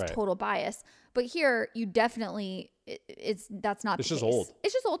true. That's total bias. But here you definitely, that's not the case. Old.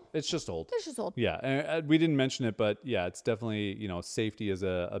 It's just old. It's just old. It's just old. Yeah. And we didn't mention it, but yeah, it's definitely, safety is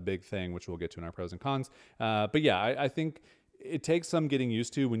a big thing, which we'll get to in our pros and cons. But yeah, I think it takes some getting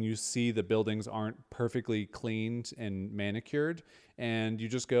used to when you see the buildings aren't perfectly cleaned and manicured and you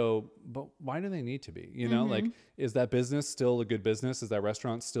just go, but why do they need to be? Like, is that business still a good business? Is that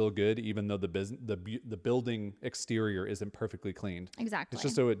restaurant still good? Even though the building exterior isn't perfectly cleaned. Exactly. It's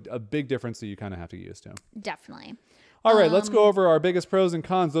just a big difference that you kind of have to get used to. Definitely. All right, let's go over our biggest pros and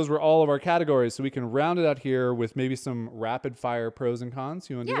cons. Those were all of our categories, so we can round it out here with maybe some rapid fire pros and cons.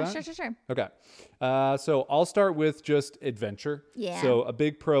 You want to do that? Yeah, sure. Okay. So I'll start with just adventure. Yeah. So a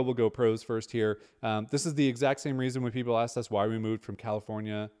big pro, we'll go pros first here. This is the exact same reason when people asked us why we moved from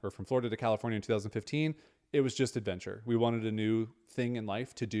California or from Florida to California in 2015. It was just adventure. We wanted a new thing in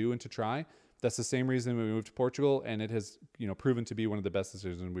life to do and to try. That's the same reason we moved to Portugal, and it has, proven to be one of the best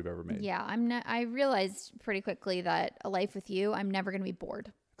decisions we've ever made. Yeah, I realized pretty quickly that a life with you, I'm never going to be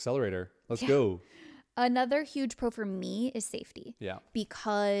bored. Accelerator. Let's go. Another huge pro for me is safety. Yeah.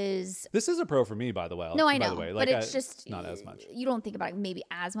 Because this is a pro for me, by the way. No, I know. By the way. But it's just not as much. You don't think about it maybe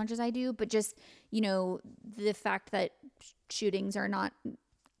as much as I do, but just, the fact that shootings are not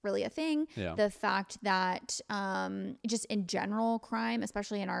really a thing. Yeah. The fact that just in general crime,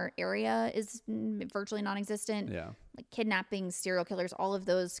 especially in our area, is virtually non-existent. Yeah. Like kidnappings, serial killers, all of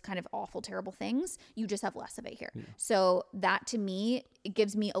those kind of awful, terrible things. You just have less of it here. Yeah. So that to me, it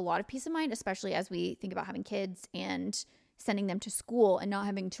gives me a lot of peace of mind, especially as we think about having kids and sending them to school and not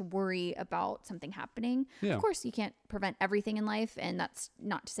having to worry about something happening. Yeah. Of course, you can't prevent everything in life. And that's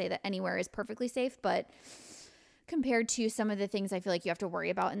not to say that anywhere is perfectly safe, but compared to some of the things I feel like you have to worry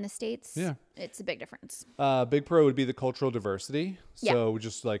about in the States. Yeah. It's a big difference. Big pro would be the cultural diversity. Yeah. So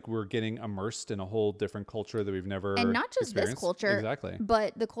just like we're getting immersed in a whole different culture that we've never And not just this experienced. culture, Exactly.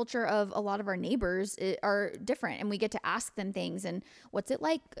 but the culture of a lot of our neighbors are different. And we get to ask them things. And what's it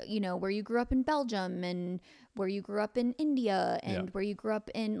like, where you grew up in Belgium and where you grew up in India and where you grew up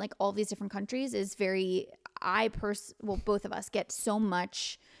in like all these different countries is very, both of us get so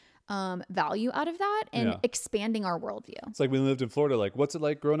much value out of that and expanding our worldview. It's like when we lived in Florida, like what's it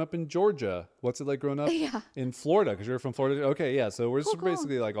like growing up in Georgia? What's it like growing up in Florida? Because you're from Florida. Okay, yeah. So we're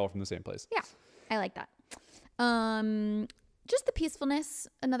basically like all from the same place. Yeah, I like that. Just the peacefulness.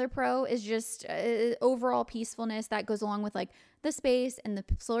 Another pro is just overall peacefulness that goes along with like the space and the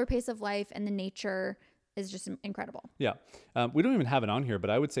slower pace of life and the nature is just incredible. Yeah. We don't even have it on here, but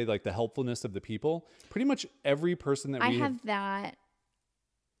I would say like the helpfulness of the people. Pretty much every person that I have that.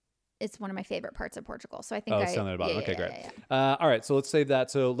 It's one of my favorite parts of Portugal. So I think tell me about it. Okay, great. Yeah. All right, so let's save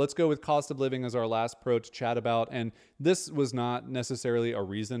that. So let's go with cost of living as our last pro to chat about. And this was not necessarily a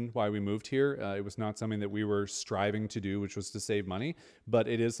reason why we moved here. It was not something that we were striving to do, which was to save money, but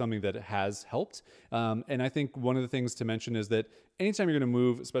it is something that has helped. And I think one of the things to mention is that anytime you're going to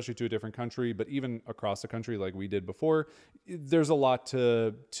move, especially to a different country, but even across the country like we did before, there's a lot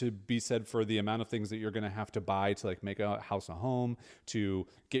to be said for the amount of things that you're going to have to buy to like make a house a home, to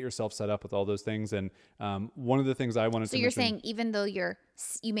get yourself set up with all those things. And one of the things I wanted to mention. So you're saying even though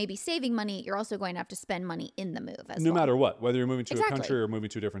you may be saving money, you're also going to have to spend money in the move as no matter what, whether you're moving to a Exactly. country or moving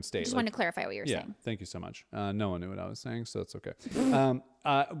to a different state. Just wanted to clarify what you were saying. Thank you so much. No one knew what I was saying, so it's okay.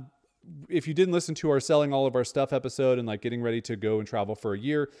 If you didn't listen to our selling all of our stuff episode and like getting ready to go and travel for a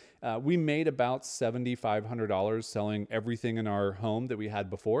year, we made about $7,500 selling everything in our home that we had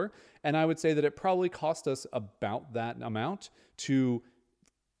before. And I would say that it probably cost us about that amount to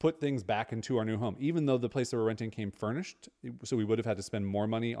put things back into our new home, even though the place that we're renting came furnished. So we would have had to spend more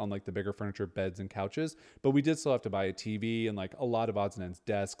money on like the bigger furniture, beds and couches, but we did still have to buy a TV and like a lot of odds and ends,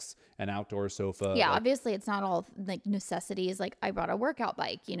 desks, an outdoor sofa. Yeah. Like, obviously it's not all like necessities. Like I bought a workout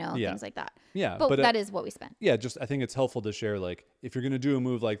bike, things like that. Yeah. But that is what we spent. Yeah. Just, I think it's helpful to share, like, if you're going to do a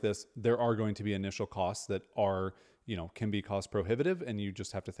move like this, there are going to be initial costs that are, can be cost prohibitive, and you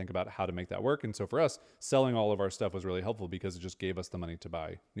just have to think about how to make that work. And so for us, selling all of our stuff was really helpful because it just gave us the money to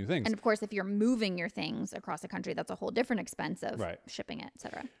buy new things. And of course, if you're moving your things across the country, that's a whole different expense of shipping it, et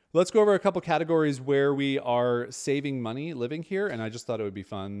cetera. Let's go over a couple categories where we are saving money living here. And I just thought it would be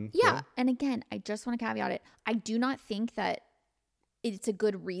fun. Yeah. And again, I just want to caveat it. I do not think that it's a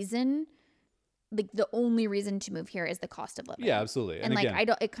good reason. Like the only reason to move here is the cost of living. Yeah, absolutely. And like,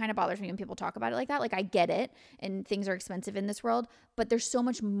 again, it kind of bothers me when people talk about it like that. Like I get it and things are expensive in this world, but there's so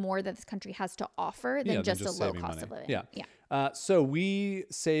much more that this country has to offer than just a low cost of living. Yeah. So we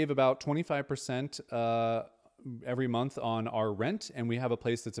save about 25% every month on our rent, and we have a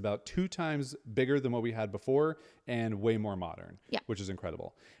place that's about 2 times bigger than what we had before and way more modern, which is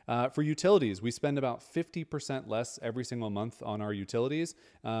incredible. For utilities, we spend about 50% less every single month on our utilities,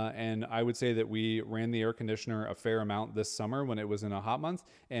 and I would say that we ran the air conditioner a fair amount this summer when it was in a hot month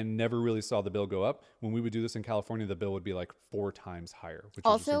and never really saw the bill go up. When we would do this in California, the bill would be like 4 times higher, which is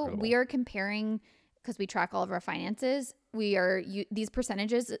just incredible. We are comparing, because we track all of our finances, these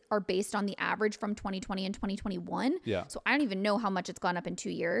percentages are based on the average from 2020 and 2021. Yeah. So I don't even know how much it's gone up in 2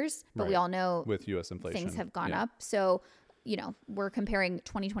 years, but we all know with U.S. inflation, things have gone up. So, we're comparing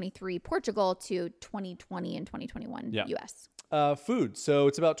 2023 Portugal to 2020 and 2021 U.S. Food. So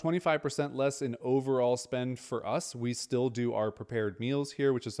it's about 25% less in overall spend for us. We still do our prepared meals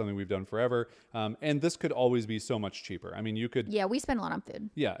here, which is something we've done forever. And this could always be so much cheaper. I mean, you could... Yeah, we spend a lot on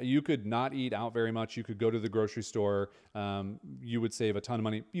food. Yeah, you could not eat out very much. You could go to the grocery store. You would save a ton of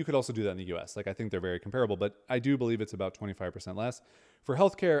money. You could also do that in the U.S. Like, I think they're very comparable, but I do believe it's about 25% less. For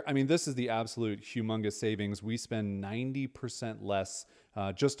healthcare, I mean, this is the absolute humongous savings. We spend 90% less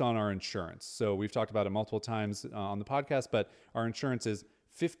just on our insurance. So we've talked about it multiple times on the podcast, but our insurance is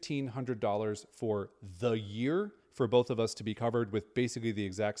 $1,500 for the year for both of us to be covered with basically the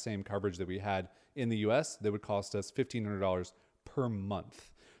exact same coverage that we had in the US. That would cost us $1,500 per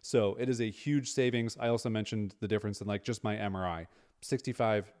month. So it is a huge savings. I also mentioned the difference in like just my MRI.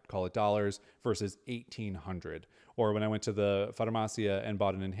 65, call it dollars, versus 1,800. Or when I went to the farmacia and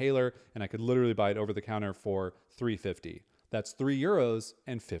bought an inhaler, and I could literally buy it over the counter for $3.50. That's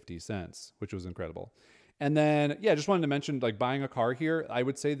 €3.50, which was incredible. And then, just wanted to mention, like, buying a car here. I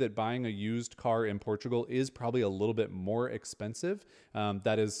would say that buying a used car in Portugal is probably a little bit more expensive.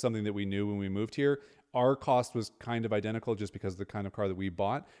 That is something that we knew when we moved here. Our cost was kind of identical just because of the kind of car that we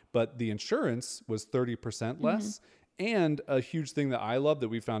bought, but the insurance was 30% less. And a huge thing that I love that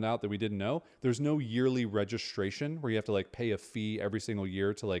we found out that we didn't know, there's no yearly registration where you have to like pay a fee every single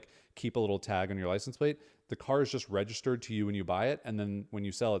year to like keep a little tag on your license plate. The car is just registered to you when you buy it. And then when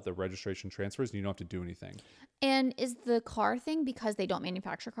you sell it, the registration transfers and you don't have to do anything. And is the car thing because they don't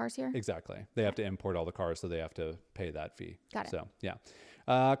manufacture cars here? Exactly. They have to import all the cars, so they have to pay that fee. Got it. So,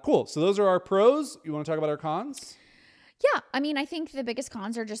 yeah. Cool. So those are our pros. You want to talk about our cons? Yeah. I mean, I think the biggest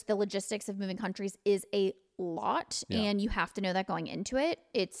cons are just the logistics of moving countries is a lot. Yeah. And you have to know that going into it.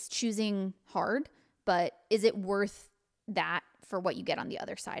 It's choosing hard, but is it worth that for what you get on the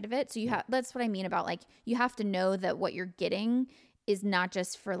other side of it? So that's what I mean about like, you have to know that what you're getting is not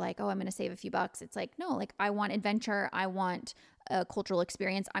just for like, oh, I'm going to save a few bucks. It's like, no, like I want adventure. I want a cultural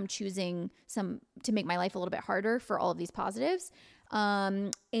experience. I'm choosing to make my life a little bit harder for all of these positives.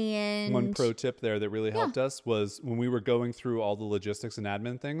 And one pro tip there that really helped us was when we were going through all the logistics and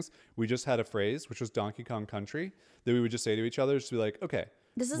admin things, we just had a phrase, which was Donkey Kong Country, that we would just say to each other, just be like, okay,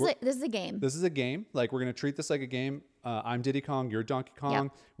 this is a game. This is a game. Like, we're going to treat this like a game. I'm Diddy Kong. You're Donkey Kong.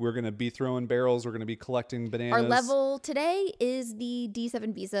 Yep. We're going to be throwing barrels. We're going to be collecting bananas. Our level today is the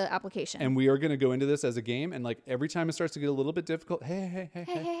D7 visa application. And we are going to go into this as a game. And like every time it starts to get a little bit difficult,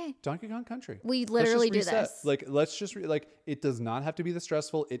 hey, Donkey Kong Country. We literally do this. Like, let's just, it does not have to be this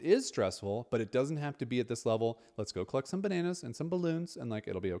stressful. It is stressful, but it doesn't have to be at this level. Let's go collect some bananas and some balloons and like,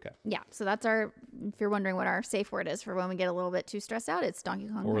 it'll be okay. Yeah. So that's if you're wondering what our safe word is for when we get a little bit too stressed out, it's Donkey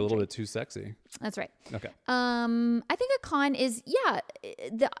Kong Country. Or a little bit too sexy. That's right. Okay. I think a con is,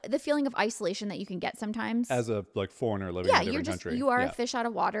 the feeling of isolation that you can get sometimes. As a like foreigner living in a different country. You are a fish out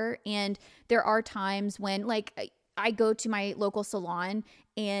of water. And there are times when like I go to my local salon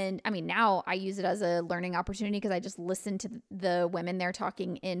and I mean, now I use it as a learning opportunity because I just listen to the women there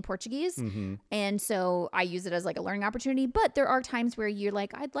talking in Portuguese. Mm-hmm. And so I use it as like a learning opportunity. But there are times where you're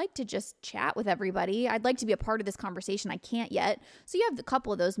like, I'd like to just chat with everybody. I'd like to be a part of this conversation. I can't yet. So you have a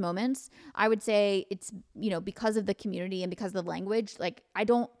couple of those moments. I would say it's, because of the community and because of the language, like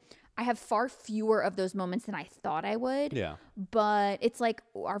I have far fewer of those moments than I thought I would. Yeah. But it's like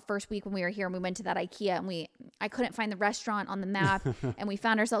our first week when we were here and we went to that IKEA and I couldn't find the restaurant on the map and we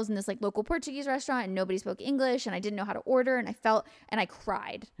found ourselves in this like local Portuguese restaurant and nobody spoke English and I didn't know how to order and I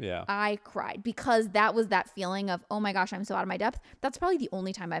cried. Yeah. I cried because that was that feeling of, oh my gosh, I'm so out of my depth. That's probably the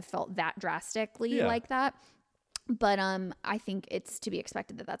only time I've felt that drastically like that. But I think it's to be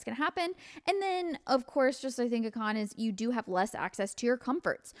expected that that's going to happen. And then, of course, just I think a con is you do have less access to your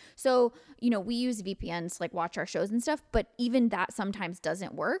comforts. So, we use VPNs to like watch our shows and stuff, but even that sometimes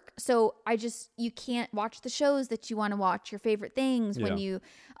doesn't work. So you can't watch the shows that you want to watch, your favorite things when you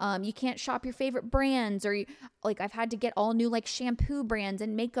can't shop your favorite brands or I've had to get all new like shampoo brands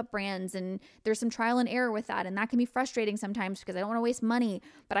and makeup brands. And there's some trial and error with that. And that can be frustrating sometimes because I don't want to waste money,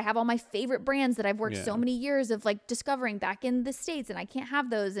 but I have all my favorite brands that I've worked so many years of like discovering back in the States and I can't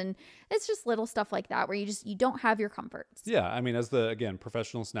have those. And it's just little stuff like that where you don't have your comforts. Yeah. I mean, as the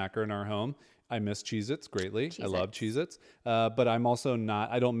professional snacker in our home, I miss Cheez-Its greatly. I love Cheez-Its. But I'm also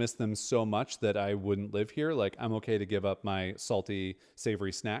I don't miss them so much that I wouldn't live here. Like, I'm okay to give up my salty,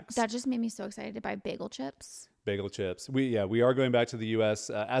 savory snacks. That just made me so excited to buy bagel chips. Bagel chips. We are going back to the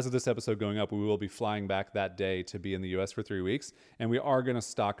U.S. As of this episode going up, we will be flying back that day to be in the U.S. for 3 weeks. And we are going to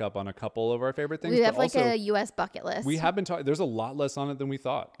stock up on a couple of our favorite things. We have like a U.S. bucket list. We have been talking. There's a lot less on it than we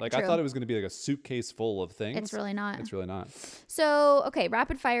thought. Like, True. I thought it was going to be like a suitcase full of things. It's really not. It's really not. So, okay,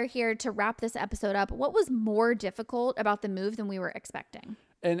 rapid fire here to wrap this episode up. What was more difficult about the move than we were expecting?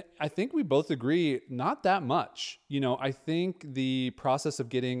 And I think we both agree, not that much. I think the process of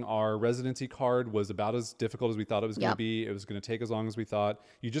getting our residency card was about as difficult as we thought it was going to be. It was going to take as long as we thought.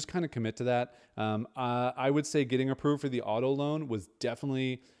 You just kind of commit to that. I would say getting approved for the auto loan was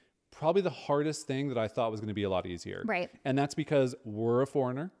definitely probably the hardest thing that I thought was going to be a lot easier. Right. And that's because we're a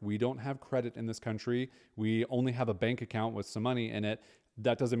foreigner. We don't have credit in this country. We only have a bank account with some money in it.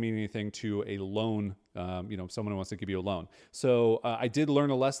 That doesn't mean anything to a loan, someone who wants to give you a loan. So I did learn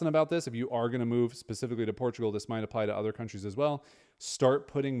a lesson about this. If you are going to move specifically to Portugal, this might apply to other countries as well. Start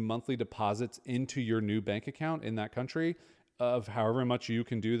putting monthly deposits into your new bank account in that country of however much you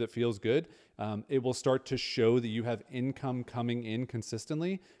can do that feels good. It will start to show that you have income coming in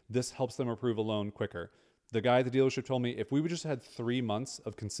consistently. This helps them approve a loan quicker. The guy at the dealership told me if we would just had 3 months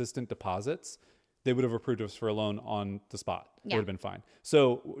of consistent deposits, they would have approved us for a loan on the spot. It would have been fine.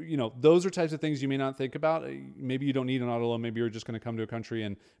 So, those are types of things you may not think about. Maybe you don't need an auto loan. Maybe you're just going to come to a country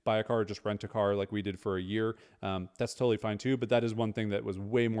and buy a car or just rent a car like we did for a year. That's totally fine too. But that is one thing that was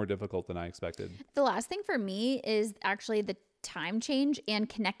way more difficult than I expected. The last thing for me is actually the time change and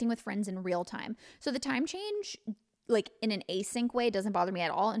connecting with friends in real time. So the time change, like in an async way, it doesn't bother me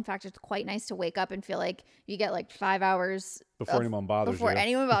at all. In fact, it's quite nice to wake up and feel like you get like 5 hours before anyone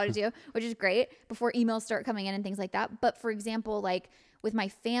bothers you, which is great, before emails start coming in and things like that. But for example, like with my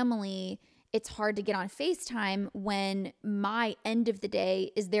family, it's hard to get on FaceTime when my end of the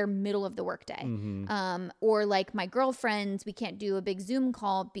day is their middle of the workday. Or like my girlfriends, we can't do a big Zoom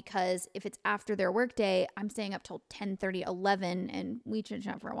call because if it's after their workday, I'm staying up till 10:30, 11, and we chit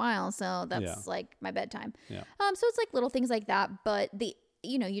chat for a while. So that's like my bedtime. Yeah. So it's like little things like that. But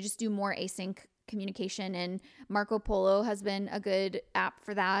you just do more async communication, and Marco Polo has been a good app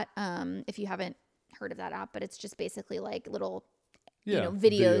for that. If you haven't heard of that app, but it's just basically like little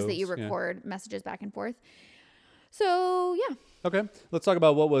videos that you record messages back and forth. So yeah. Okay. Let's talk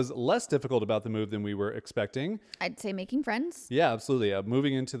about what was less difficult about the move than we were expecting. I'd say making friends. Yeah, absolutely.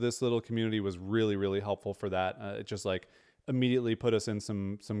 Moving into this little community was really, really helpful for that. It just like immediately put us in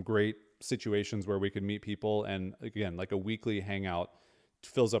some great situations where we could meet people. And again, like a weekly hangout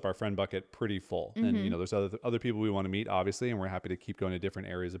fills up our friend bucket pretty full. And there's other people we want to meet, obviously, and we're happy to keep going to different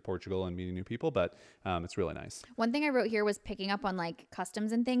areas of Portugal and meeting new people, but it's really nice. One thing I wrote here was picking up on like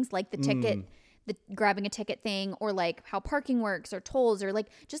customs and things, like the ticket, the grabbing a ticket thing, or like how parking works or tolls, or like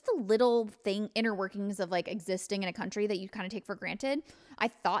just the little inner workings of like existing in a country that you kind of take for granted. I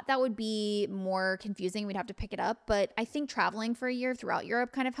thought that would be more confusing. We'd have to pick it up, but I think traveling for a year throughout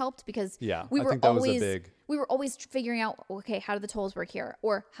Europe kind of helped because we were always figuring out, okay, how do the tolls work here?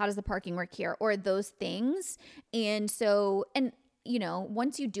 Or how does the parking work here? Or those things. And so,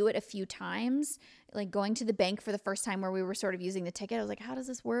 once you do it a few times, like going to the bank for the first time where we were sort of using the ticket, I was like, how does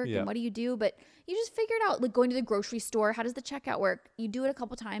this work? And what do you do? But you just figure it out. Like going to the grocery store, how does the checkout work? You do it a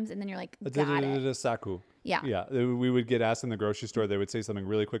couple times and then you're like, got it. Saco. Yeah. Yeah. We would get asked in the grocery store, they would say something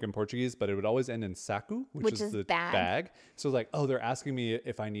really quick in Portuguese, but it would always end in saco, which is the bag. So like, oh, they're asking me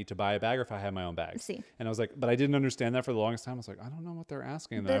if I need to buy a bag or if I have my own bag. See. And I was like, but I didn't understand that for the longest time. I was like, I don't know what they're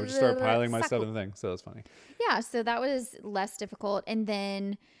asking. And then I would just start piling my stuff in the thing. So it was funny. Yeah. So that was less difficult. And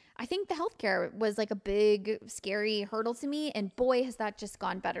then I think the healthcare was like a big, scary hurdle to me. And boy, has that just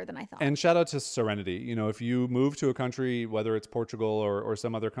gone better than I thought. And shout out to Serenity. If you move to a country, whether it's Portugal or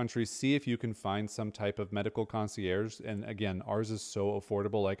some other country, see if you can find some type of medical concierge. And again, ours is so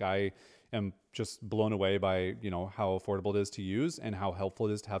affordable. Like I am just blown away by, how affordable it is to use and how helpful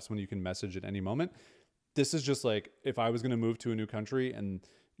it is to have someone you can message at any moment. This is just like, if I was going to move to a new country and,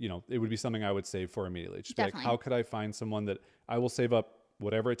 it would be something I would save for immediately. Just be like, how could I find someone that I will save up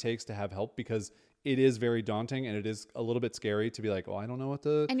whatever it takes to have help, because it is very daunting and it is a little bit scary to be like, oh, I don't know what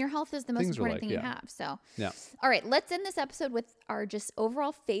and your health is the most important thing you have. So, all right, let's end this episode with our just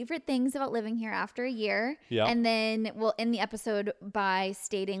overall favorite things about living here after a year. Yeah. And then we'll end the episode by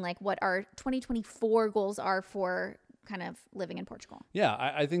stating like what our 2024 goals are for kind of living in Portugal. Yeah.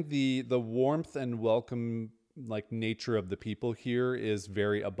 I think the warmth and welcome like nature of the people here is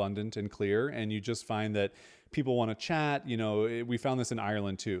very abundant and clear. And you just find that people want to chat. We found this in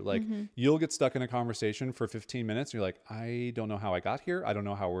Ireland too. Like you'll get stuck in a conversation for 15 minutes. And you're like, I don't know how I got here. I don't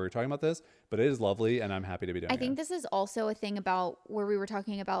know how we're talking about this, but it is lovely. And I'm happy to be doing it. I think this is also a thing about where we were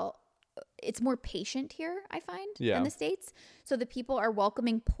talking about. It's more patient here, I find, in the States. So the people are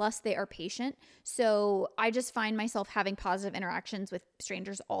welcoming, plus they are patient. So I just find myself having positive interactions with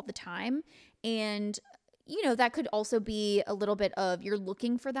strangers all the time. And that could also be a little bit of you're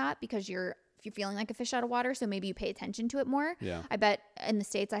looking for that because you're feeling like a fish out of water. So maybe you pay attention to it more. Yeah. I bet in the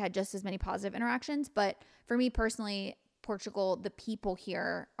States I had just as many positive interactions. But for me personally, Portugal, the people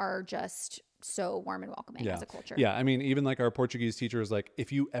here are just so warm and welcoming as a culture. Yeah. I mean, even like our Portuguese teacher is like,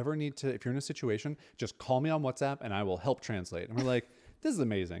 if you're in a situation, just call me on WhatsApp and I will help translate. And we're like, this is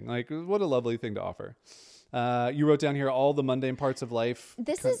amazing. Like, what a lovely thing to offer. You wrote down here all the mundane parts of life.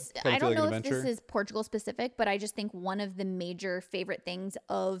 I don't know if this is Portugal specific, but I just think one of the major favorite things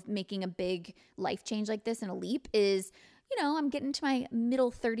of making a big life change like this and a leap is, I'm getting to my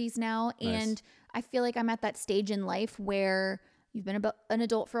middle 30s now. Nice. And I feel like I'm at that stage in life where you've been an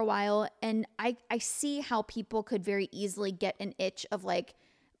adult for a while. And I see how people could very easily get an itch of like,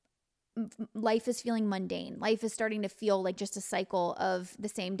 life is feeling mundane. Life is starting to feel like just a cycle of the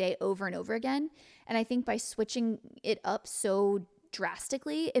same day over and over again. And I think by switching it up so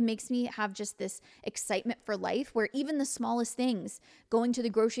drastically, it makes me have just this excitement for life where even the smallest things, going to the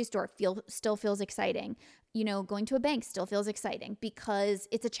grocery store still feels exciting. Going to a bank still feels exciting because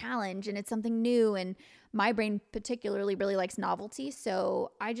it's a challenge and it's something new. And my brain particularly really likes novelty.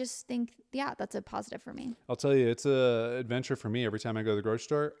 So I just think, yeah, that's a positive for me. I'll tell you, it's a adventure for me every time I go to the grocery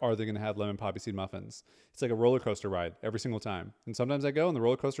store. Are they going to have lemon poppy seed muffins? It's like a roller coaster ride every single time. And sometimes I go and the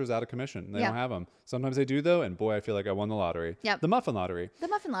roller coaster is out of commission. They don't have them. Sometimes they do though. And boy, I feel like I won the lottery. Yep. The muffin lottery. The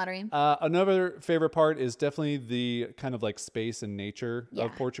muffin lottery. Another favorite part is definitely the kind of like space and nature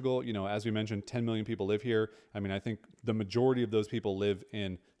of Portugal. You know, as we mentioned, 10 million people live here. I mean, I think the majority of those people live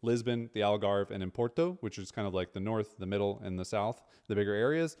in Lisbon, the Algarve, and in Porto, which is kind of like the north, the middle, and the south, the bigger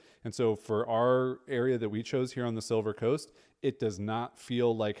areas. And so for our area that we chose here on the Silver Coast, it does not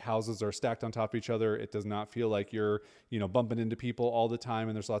feel like houses are stacked on top of each other. It does not feel like you're, you know, bumping into people all the time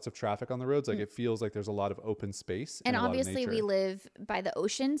and there's lots of traffic on the roads. Like it feels like there's a lot of open space. And obviously we live by the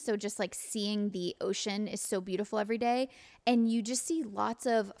ocean. So just like seeing the ocean is so beautiful every day. And you just see lots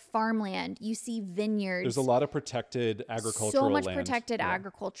of farmland. You see vineyards. There's a lot of protected agricultural So much land. protected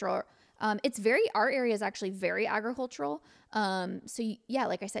agriculture. Our area is actually very agricultural.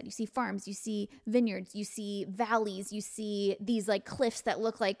 Like I said, you see farms, you see vineyards, you see valleys, you see these like cliffs that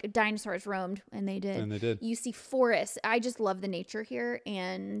look like dinosaurs roamed, and they did. You see forests. I just love the nature here,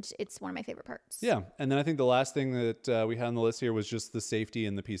 and it's one of my favorite parts. Yeah. And then I think the last thing that we had on the list here was just the safety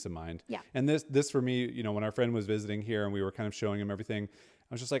and the peace of mind. Yeah. And this for me, you know, when our friend was visiting here and we were kind of showing him everything,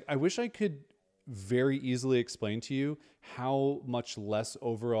 I was just like, I wish I could very easily explain to you how much less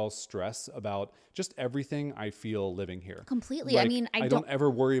overall stress about just everything I feel living here. Completely. Like, I mean, I don't ever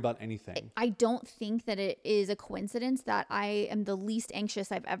worry about anything. I don't think that it is a coincidence that I am the least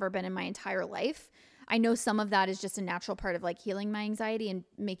anxious I've ever been in my entire life. I know some of that is just a natural part of like healing my anxiety and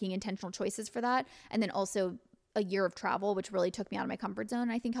making intentional choices for that. And then also a year of travel, which really took me out of my comfort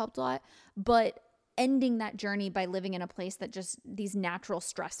zone, I think helped a lot. But ending that journey by living in a place that just these natural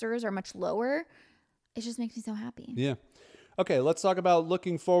stressors are much lower, it just makes me so happy. Yeah. Okay, let's talk about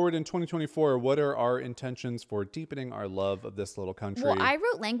looking forward in 2024. What are our intentions for deepening our love of this little country? Well, I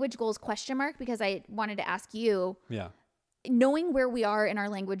wrote language goals ? Because I wanted to ask you. Yeah. Knowing where we are in our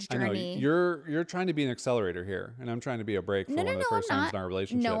language journey. I know. You're trying to be an accelerator here, and I'm trying to be a brake for one of the first times in our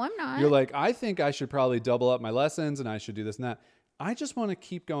relationship. No, I'm not. You're like, I think I should probably double up my lessons, and I should do this and that. I just want to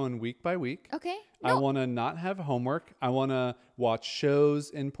keep going week by week. Okay. I want to not have homework. I want to watch shows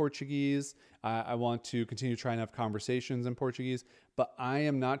in Portuguese. I want to continue trying to have conversations in Portuguese, but I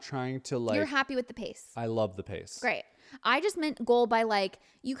am not trying to like... You're happy with the pace. I love the pace. Great. I just meant goal by like,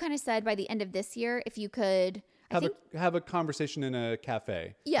 you kind of said by the end of this year, if you could... Have a conversation in a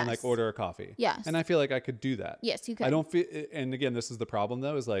cafe. Yes. And like order a coffee. Yes. And I feel like I could do that. Yes, you could. I don't feel, and again, this is the problem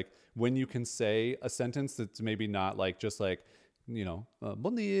though, is like when you can say a sentence that's maybe not like just like, you know,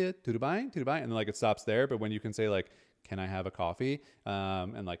 bom dia, tudo bem, and then like it stops there. But when you can say like, can I have a coffee?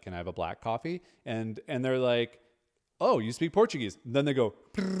 And like, can I have a black coffee? And they're like, oh, you speak Portuguese. Then they go,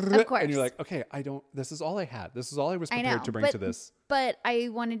 of course. And you're like, okay, this is all I had. This is all I was prepared to bring to this. But I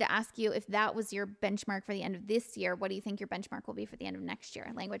wanted to ask you, if that was your benchmark for the end of this year, what do you think your benchmark will be for the end of next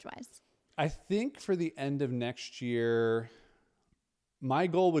year, language-wise? I think for the end of next year, my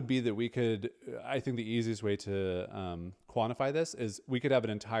goal would be that we could, I think the easiest way to quantify this is we could have an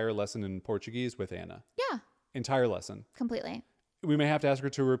entire lesson in Portuguese with Anna. Yeah. Entire lesson. Completely. We may have to ask her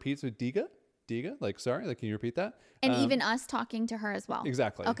to repeat. So diga, like, sorry, like, can you repeat that? And even us talking to her as well.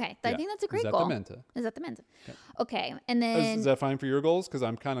 Exactly. Okay. I think that's a great goal. Exatamente. Okay. And then... Is that fine for your goals? Because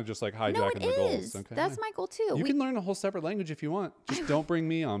I'm kind of just like hijacking the goals. Okay. That's my goal too. You can learn a whole separate language if you want. Just don't bring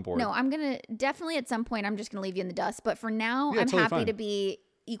me on board. No, I'm going to definitely at some point, I'm just going to leave you in the dust. But for now, I'm totally happy fine. to be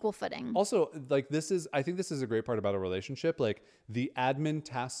equal footing. Also, like I think this is a great part about a relationship. Like the admin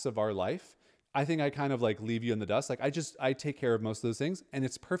tasks of our life, I think I kind of like leave you in the dust. Like I take care of most of those things and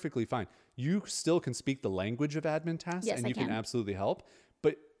it's perfectly fine. You still can speak the language of admin tasks and you can absolutely help,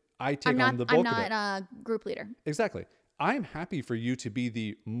 but I take on the bulk of it. I'm not a group leader. Exactly. I'm happy for you to be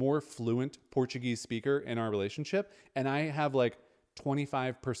the more fluent Portuguese speaker in our relationship. And I have like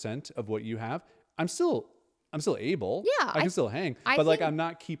 25% of what you have. I'm still able. Yeah. I can still hang, but like I'm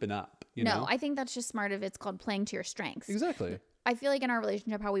not keeping up. You know? I think that's just smart it's called playing to your strengths. Exactly. I feel like in our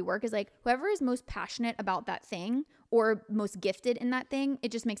relationship, how we work is like whoever is most passionate about that thing or most gifted in that thing,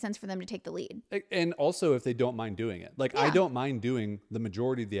 it just makes sense for them to take the lead. And also if they don't mind doing it. Like I don't mind doing the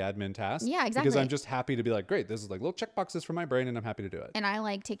majority of the admin tasks. Yeah, exactly. Because I'm just happy to be like, great, this is like little check boxes for my brain and I'm happy to do it. And I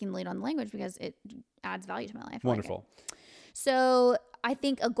like taking the lead on the language because it adds value to my life. Wonderful. So I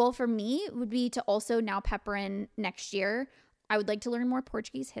think a goal for me would be to also now pepper in next year. I would like to learn more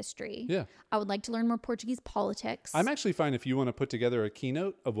Portuguese history. Yeah. I would like to learn more Portuguese politics. I'm actually fine if you want to put together a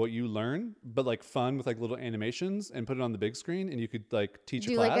keynote of what you learn, but like fun with like little animations and put it on the big screen and you could like teach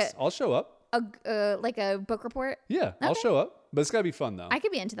a class. I'll show up. Like a book report? Yeah, okay. I'll show up. But it's got to be fun though. I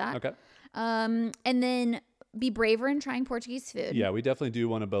could be into that. Okay. And then be braver in trying Portuguese food. Yeah, we definitely do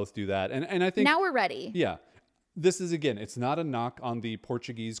want to both do that. And I think now we're ready. Yeah. This is, again, it's not a knock on the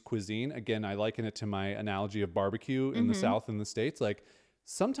Portuguese cuisine. Again, I liken it to my analogy of barbecue in the South and the States. like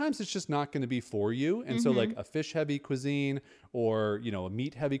sometimes it's just not going to be for you. And so like a fish heavy cuisine or, a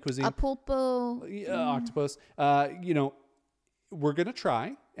meat heavy cuisine, A pulpo. octopus, we're going to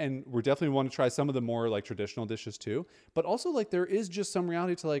try, and we're definitely want to try some of the more like traditional dishes too. But also like there is just some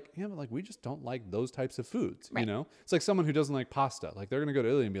reality to like, but like we just don't like those types of foods, Right. It's like someone who doesn't like pasta. Like they're going to go to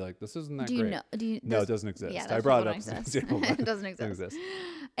Italy and be like, this isn't that great. No, it doesn't exist. Yeah, I brought it up. It doesn't exist.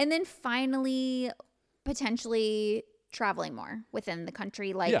 And then finally, potentially traveling more within the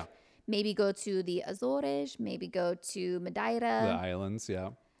country. Like maybe go to the Azores, maybe go to Madeira. The islands,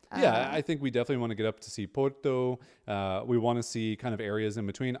 yeah. Yeah, I think we definitely want to get up to see Porto. We want to see kind of areas in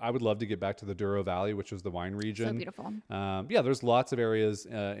between. I would love to get back to the Douro Valley, which is the wine region. So beautiful. There's lots of areas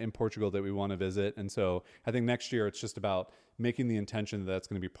in Portugal that we want to visit. And so I think next year it's just about making the intention that that's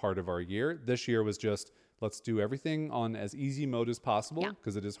going to be part of our year. This year was just, let's do everything on as easy mode as possible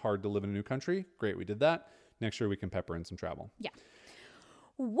because it is hard to live in a new country. Great, we did that. Next year we can pepper in some travel. Yeah.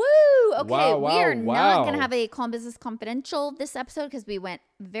 Woo! Okay, Wow, we are not going to wow. have a Calm Business Confidential this episode because we went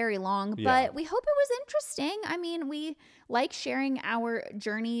very long, Yeah. but we hope it was interesting. I mean, we like sharing our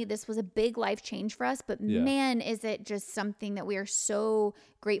journey. This was a big life change for us, but man, is it just something that we are so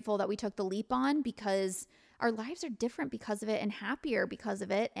grateful that we took the leap on because our lives are different because of it and happier because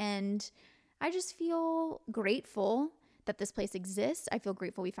of it. And I just feel grateful that this place exists. I feel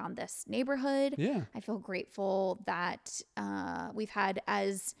grateful we found this neighborhood. Yeah. I feel grateful that we've had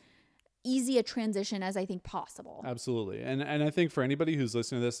as easy a transition as I think possible. Absolutely. And I think for anybody who's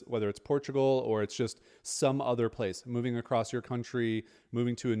listening to this, whether it's Portugal or it's just some other place, moving across your country,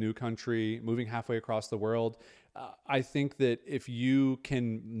 moving to a new country, moving halfway across the world, I think that if you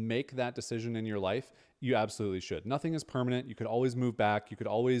can make that decision in your life, you absolutely should. Nothing is permanent. You could always move back. You could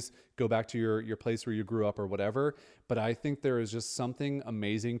always go back to your place where you grew up or whatever. But I think there is just something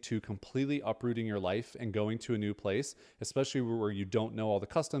amazing to completely uprooting your life and going to a new place, especially where you don't know all the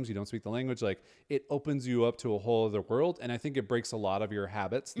customs, you don't speak the language. Like it opens you up to a whole other world. And I think it breaks a lot of your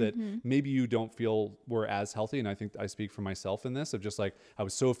habits that maybe you don't feel were as healthy. And I think I speak for myself in this of just like, I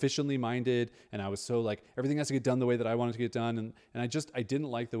was so efficiently minded and I was so like, everything has to get done the way that I wanted to get done. And I didn't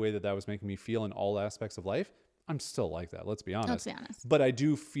like the way that was making me feel in all aspects of life. I'm still like that. Let's be honest. But I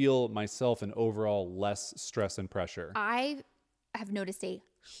do feel myself in overall less stress and pressure. I have noticed a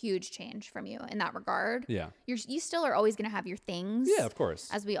huge change from you in that regard. Yeah. You still are always going to have your things. Yeah, of course.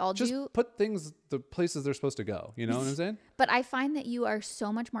 As we all just do. Put things the places they're supposed to go. You know what I'm saying? But I find that you are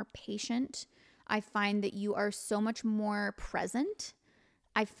so much more patient. I find that you are so much more present.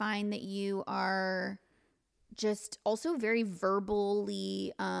 I find that you are just also very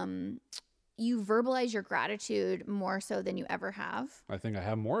verbally, you verbalize your gratitude more so than you ever have. I think I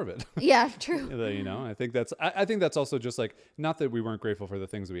have more of it. Yeah, true. I think that's also just like, not that we weren't grateful for the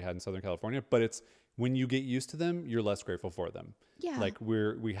things that we had in Southern California, but it's when you get used to them, you're less grateful for them. Yeah. Like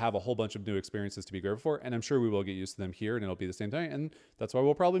we have a whole bunch of new experiences to be grateful for. And I'm sure we will get used to them here and it'll be the same thing. And that's why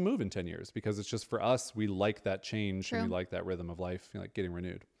we'll probably move in 10 years because it's just for us, we like that change. True. And we like that rhythm of life, like getting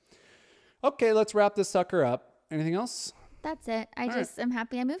renewed. Okay, let's wrap this sucker up. Anything else? That's it. I'm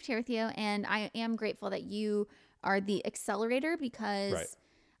happy I moved here with you. And I am grateful that you are the accelerator because,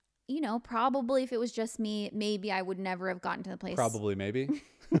 probably if it was just me, maybe I would never have gotten to the place. Probably, maybe.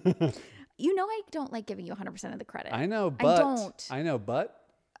 I don't like giving you 100% of the credit. I know, but.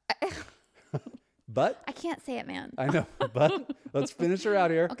 But I can't say it, man. I know, but let's finish her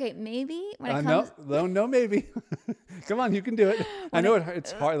out here. Okay, maybe when it comes. No, maybe. Come on, you can do it. I know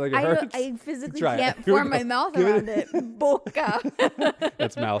it's hard. Like it hurts. I physically can't form my mouth around it. Boca.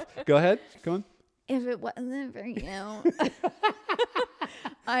 That's mouth. Go ahead. Come on. If it wasn't for you,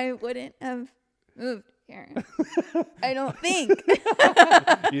 I wouldn't have moved here. I don't think.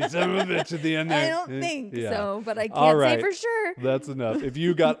 You son of a bitch at the end there. I don't think so, but I can't say for sure. That's enough. If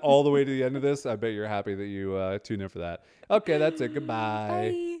you got all the way to the end of this, I bet you're happy that you tuned in for that. Okay, that's it.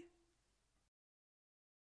 Goodbye. Bye.